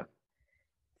 Yeah.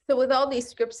 So with all these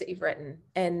scripts that you've written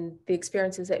and the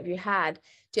experiences that you had,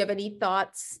 do you have any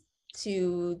thoughts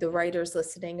to the writers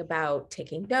listening about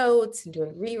taking notes and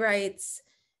doing rewrites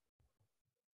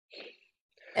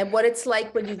and what it's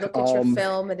like when you look at your Um,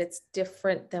 film and it's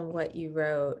different than what you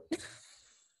wrote?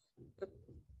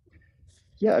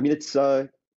 yeah, I mean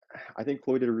I think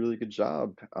Chloe did a really good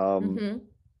job. Mm-hmm.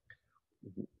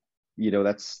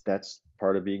 That's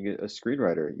part of being a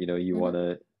screenwriter. You Mm-hmm.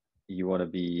 wanna you wanna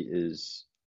be is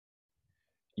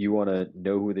you wanna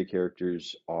know who the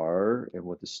characters are and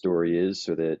what the story is,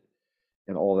 so that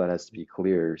and all that has to be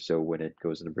clear. So when it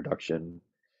goes into production,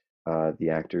 the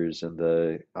actors and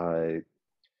the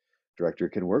director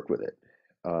can work with it.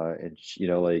 And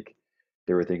like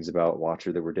there were things about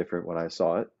Watcher that were different when I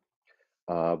saw it,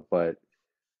 but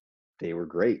they were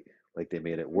great. Like they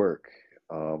made it work.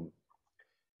 Um,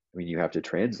 I mean, you have to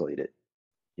translate it,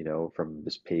 from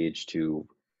this page to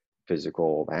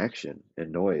physical action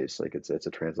and noise. Like it's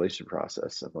a translation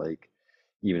process, and like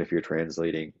even if you're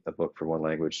translating a book from one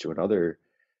language to another,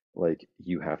 like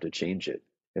you have to change it.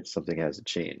 It's something has to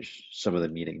change. Some of the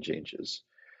meaning changes.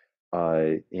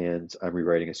 And I'm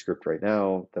rewriting a script right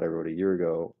now that I wrote a year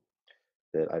ago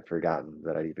that I've forgotten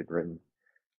that I'd even written.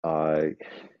 Uh,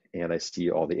 and I see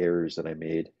all the errors that I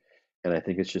made. And I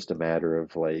think it's just a matter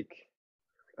of like,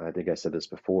 I think I said this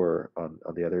before on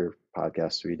the other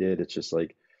podcasts we did. It's just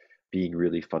like being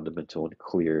really fundamental and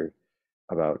clear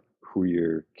about who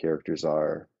your characters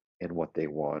are and what they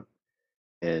want.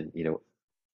 And,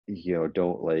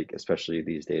 don't like, especially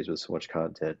these days with so much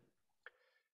content,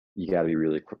 you got to be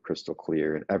really crystal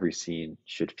clear. And every scene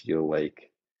should feel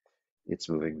like it's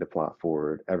moving the plot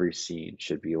forward. Every scene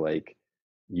should be like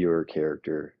your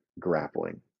character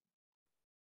grappling,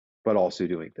 but also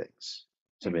doing things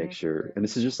to make Mhm. sure. And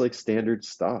this is just like standard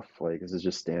stuff. Like this is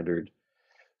just standard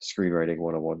screenwriting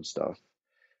 101 stuff.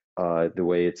 The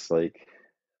way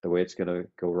it's gonna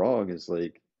go wrong is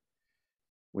like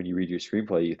when you read your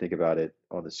screenplay, you think about it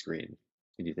on the screen,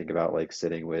 and you think about like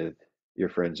sitting with your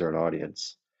friends or an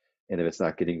audience. And if it's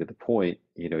not getting to the point,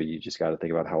 you just got to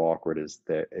think about how awkward it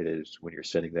is when you're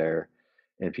sitting there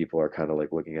and people are kind of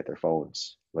like looking at their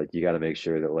phones. Like you got to make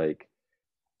sure that like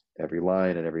every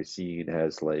line and every scene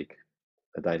has like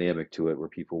a dynamic to it where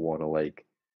people want to like,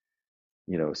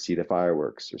 see the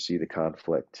fireworks or see the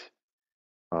conflict.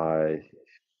 Uh,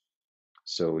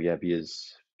 so yeah, be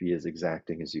as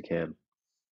exacting as you can.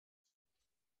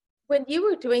 When you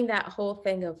were doing that whole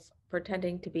thing of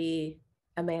pretending to be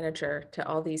a manager to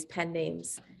all these pen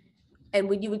names, and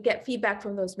when you would get feedback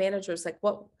from those managers, like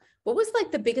what was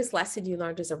like the biggest lesson you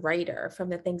learned as a writer from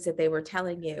the things that they were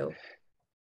telling you?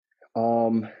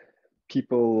 Um,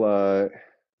 people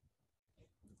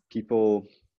people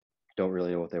don't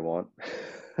really know what they want,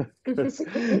 because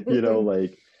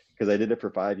like because I did it for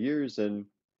 5 years, and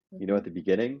at Mhm. the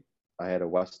beginning I had a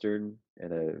western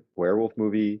and a werewolf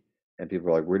movie, and people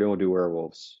were like, we don't do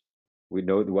werewolves, we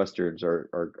know the westerns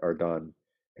are done.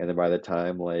 And then by the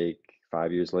time like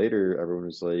 5 years later, everyone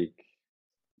was like,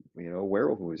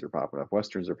 werewolf movies are popping up,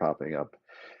 westerns are popping up.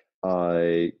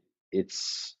 uh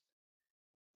it's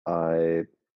I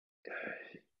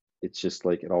it's just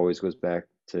like it always goes back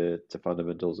to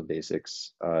fundamentals and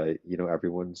basics.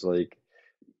 Everyone's like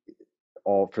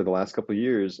all for the last couple of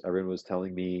years, everyone was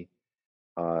telling me,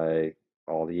 uh,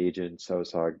 all the agents I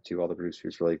was talking to, all the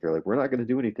producers were like, they're like, we're not going to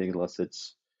do anything unless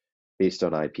it's based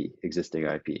on IP, existing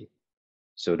IP.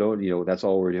 So don't, that's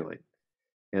all we're doing.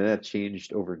 And that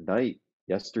changed overnight.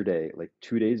 Yesterday, like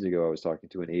 2 days ago, I was talking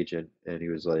to an agent and he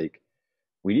was like,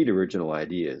 we need original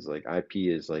ideas. Like IP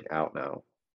is like out now.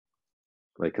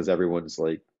 Like, because everyone's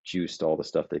like juiced all the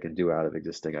stuff they can do out of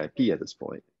existing IP at this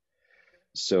point.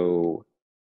 So,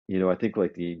 I think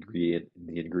like the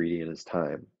ingredient is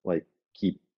time. Like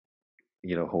keep,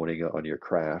 honing on your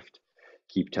craft,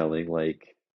 keep telling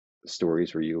like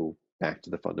stories where you back to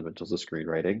the fundamentals of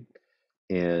screenwriting,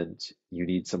 and you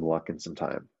need some luck and some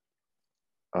time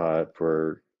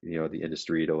for the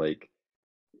industry to like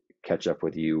catch up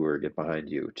with you or get behind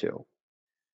you too,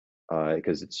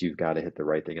 because you've got to hit the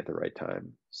right thing at the right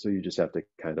time. So you just have to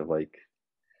kind of like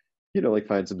like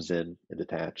find some zen and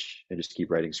detach and just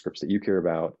keep writing scripts that you care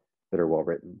about, that are well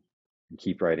written, and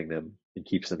keep writing them and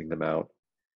keep sending them out,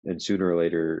 and sooner or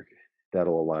later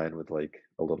that'll align with like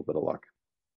a little bit of luck.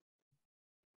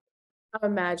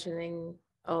 I'm imagining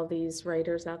all these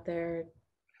writers out there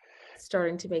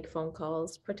starting to make phone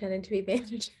calls, pretending to be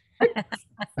managers.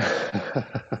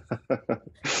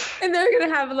 And they're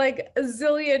gonna have like a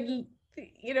zillion,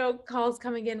 calls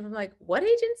coming in from like, what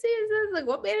agency is this? Like,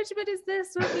 what management is this?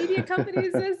 What media company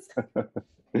is this?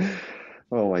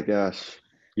 Oh my gosh.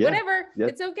 Yeah. Whatever. Yeah.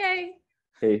 It's okay.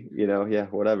 Hey, yeah,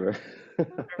 whatever.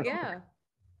 Yeah.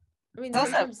 I mean, It's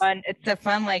also sometimes fun. It's a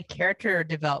fun like character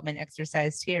development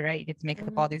exercise too, right? You get to make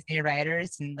up all these new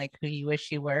writers and like who you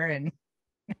wish you were, and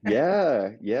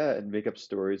Yeah, and make up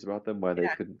stories about them, why they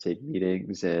couldn't take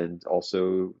meetings, and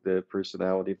also the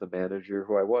personality of the manager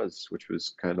who I was, which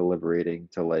was kind of liberating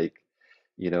to like,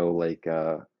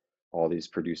 all these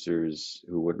producers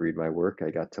who wouldn't read my work,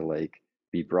 I got to like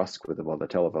be brusque with them on the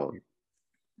telephone,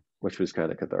 which was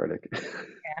kind of cathartic.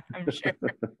 yeah, I'm sure.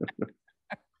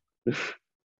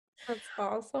 that's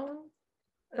awesome.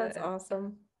 That's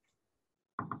awesome.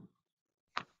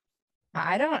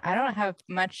 I don't have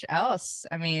much else.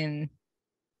 I mean,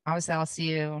 obviously I'll see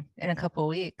you in a couple of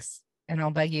weeks and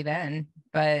I'll bug you then.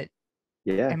 But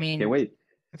Yeah, I mean, can't wait.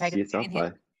 if I See could it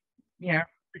sometime.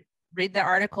 read the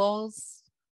articles,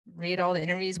 read all the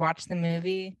interviews, watch the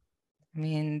movie. I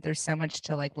mean, there's so much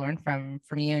to like learn from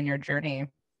you and your journey.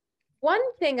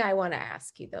 One thing I want to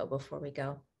ask you though, before we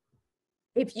go,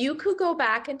 if you could go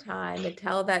back in time and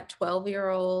tell that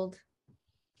 12-year-old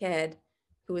kid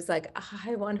who was like,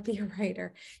 I want to be a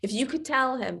writer, if you could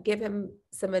tell him, give him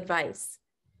some advice,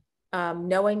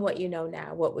 knowing what you know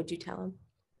now, what would you tell him?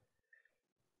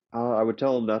 I would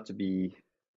tell him not to be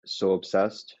so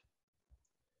obsessed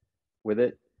with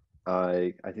it.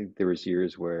 I think there was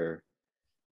years where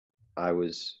I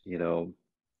was,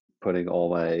 putting all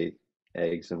my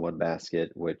eggs in one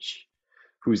basket, which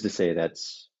who's to say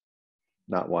that's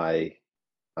not why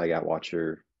I got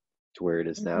Watcher to where it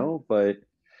is now, but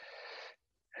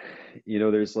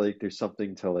there's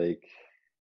something to like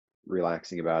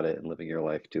relaxing about it and living your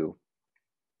life too.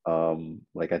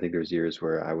 Like I think there's years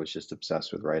where I was just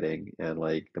obsessed with writing, and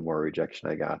like the more rejection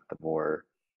I got, the more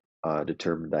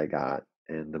determined I got,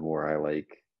 and the more I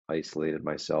like isolated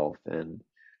myself and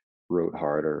wrote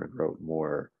harder and wrote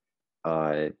more.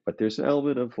 But there's an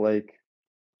element of like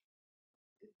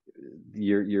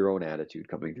your own attitude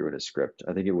coming through in a script.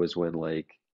 I think it was when like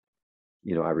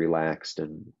I relaxed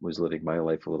and was living my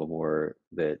life a little more,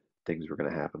 that things were going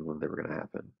to happen when they were going to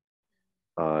happen.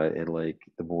 And like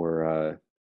the more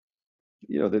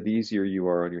the easier you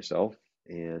are on yourself,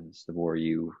 and the more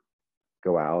you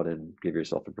go out and give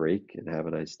yourself a break and have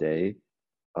a nice day,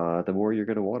 the more you're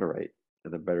going to want to write,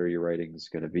 and the better your writing's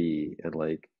going to be, and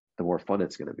like the more fun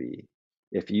it's going to be.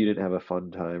 If you didn't have a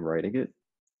fun time writing it,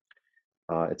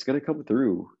 it's going to come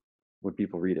through when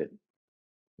people read it.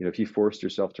 If you forced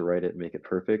yourself to write it and make it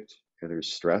perfect, and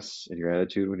there's stress in your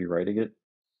attitude when you're writing it,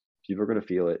 people are going to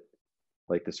feel it.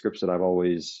 Like the scripts that I've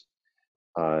always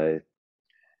had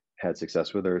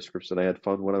success with are scripts that I had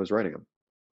fun when I was writing them.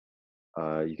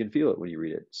 You can feel it when you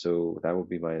read it. So that would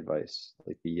be my advice.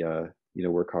 Like be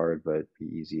work hard, but be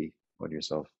easy on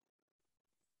yourself.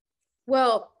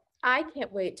 Well, I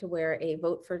can't wait to wear a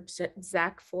Vote for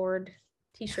Zack Ford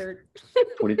t-shirt.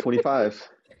 2025.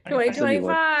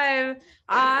 2025.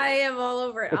 I am all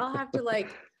over it. I'll have to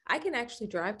I can actually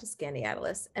drive to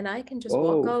Skaneateles and I can just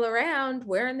walk all around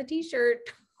wearing the t-shirt.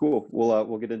 Cool.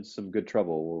 We'll get into some good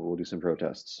trouble. We'll do some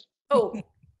protests. Oh,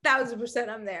 1000%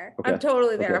 I'm there. Okay. I'm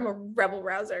totally there. Okay. I'm a rebel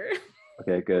rouser.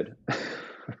 Okay, good.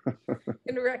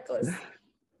 and reckless.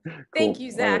 Thank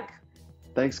you, Zach. Right.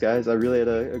 Thanks, guys. I really had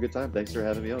a good time. Thanks for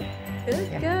having me on.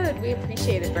 Good. We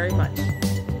appreciate it very much.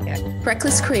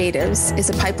 Reckless Creatives is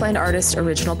a Pipeline Artist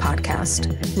original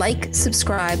podcast. Like,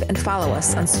 subscribe, and follow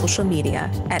us on social media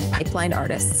at Pipeline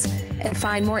Artists, and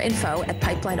find more info at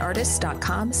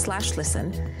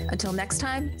pipelineartists.com/listen. Until next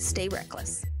time, stay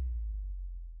reckless.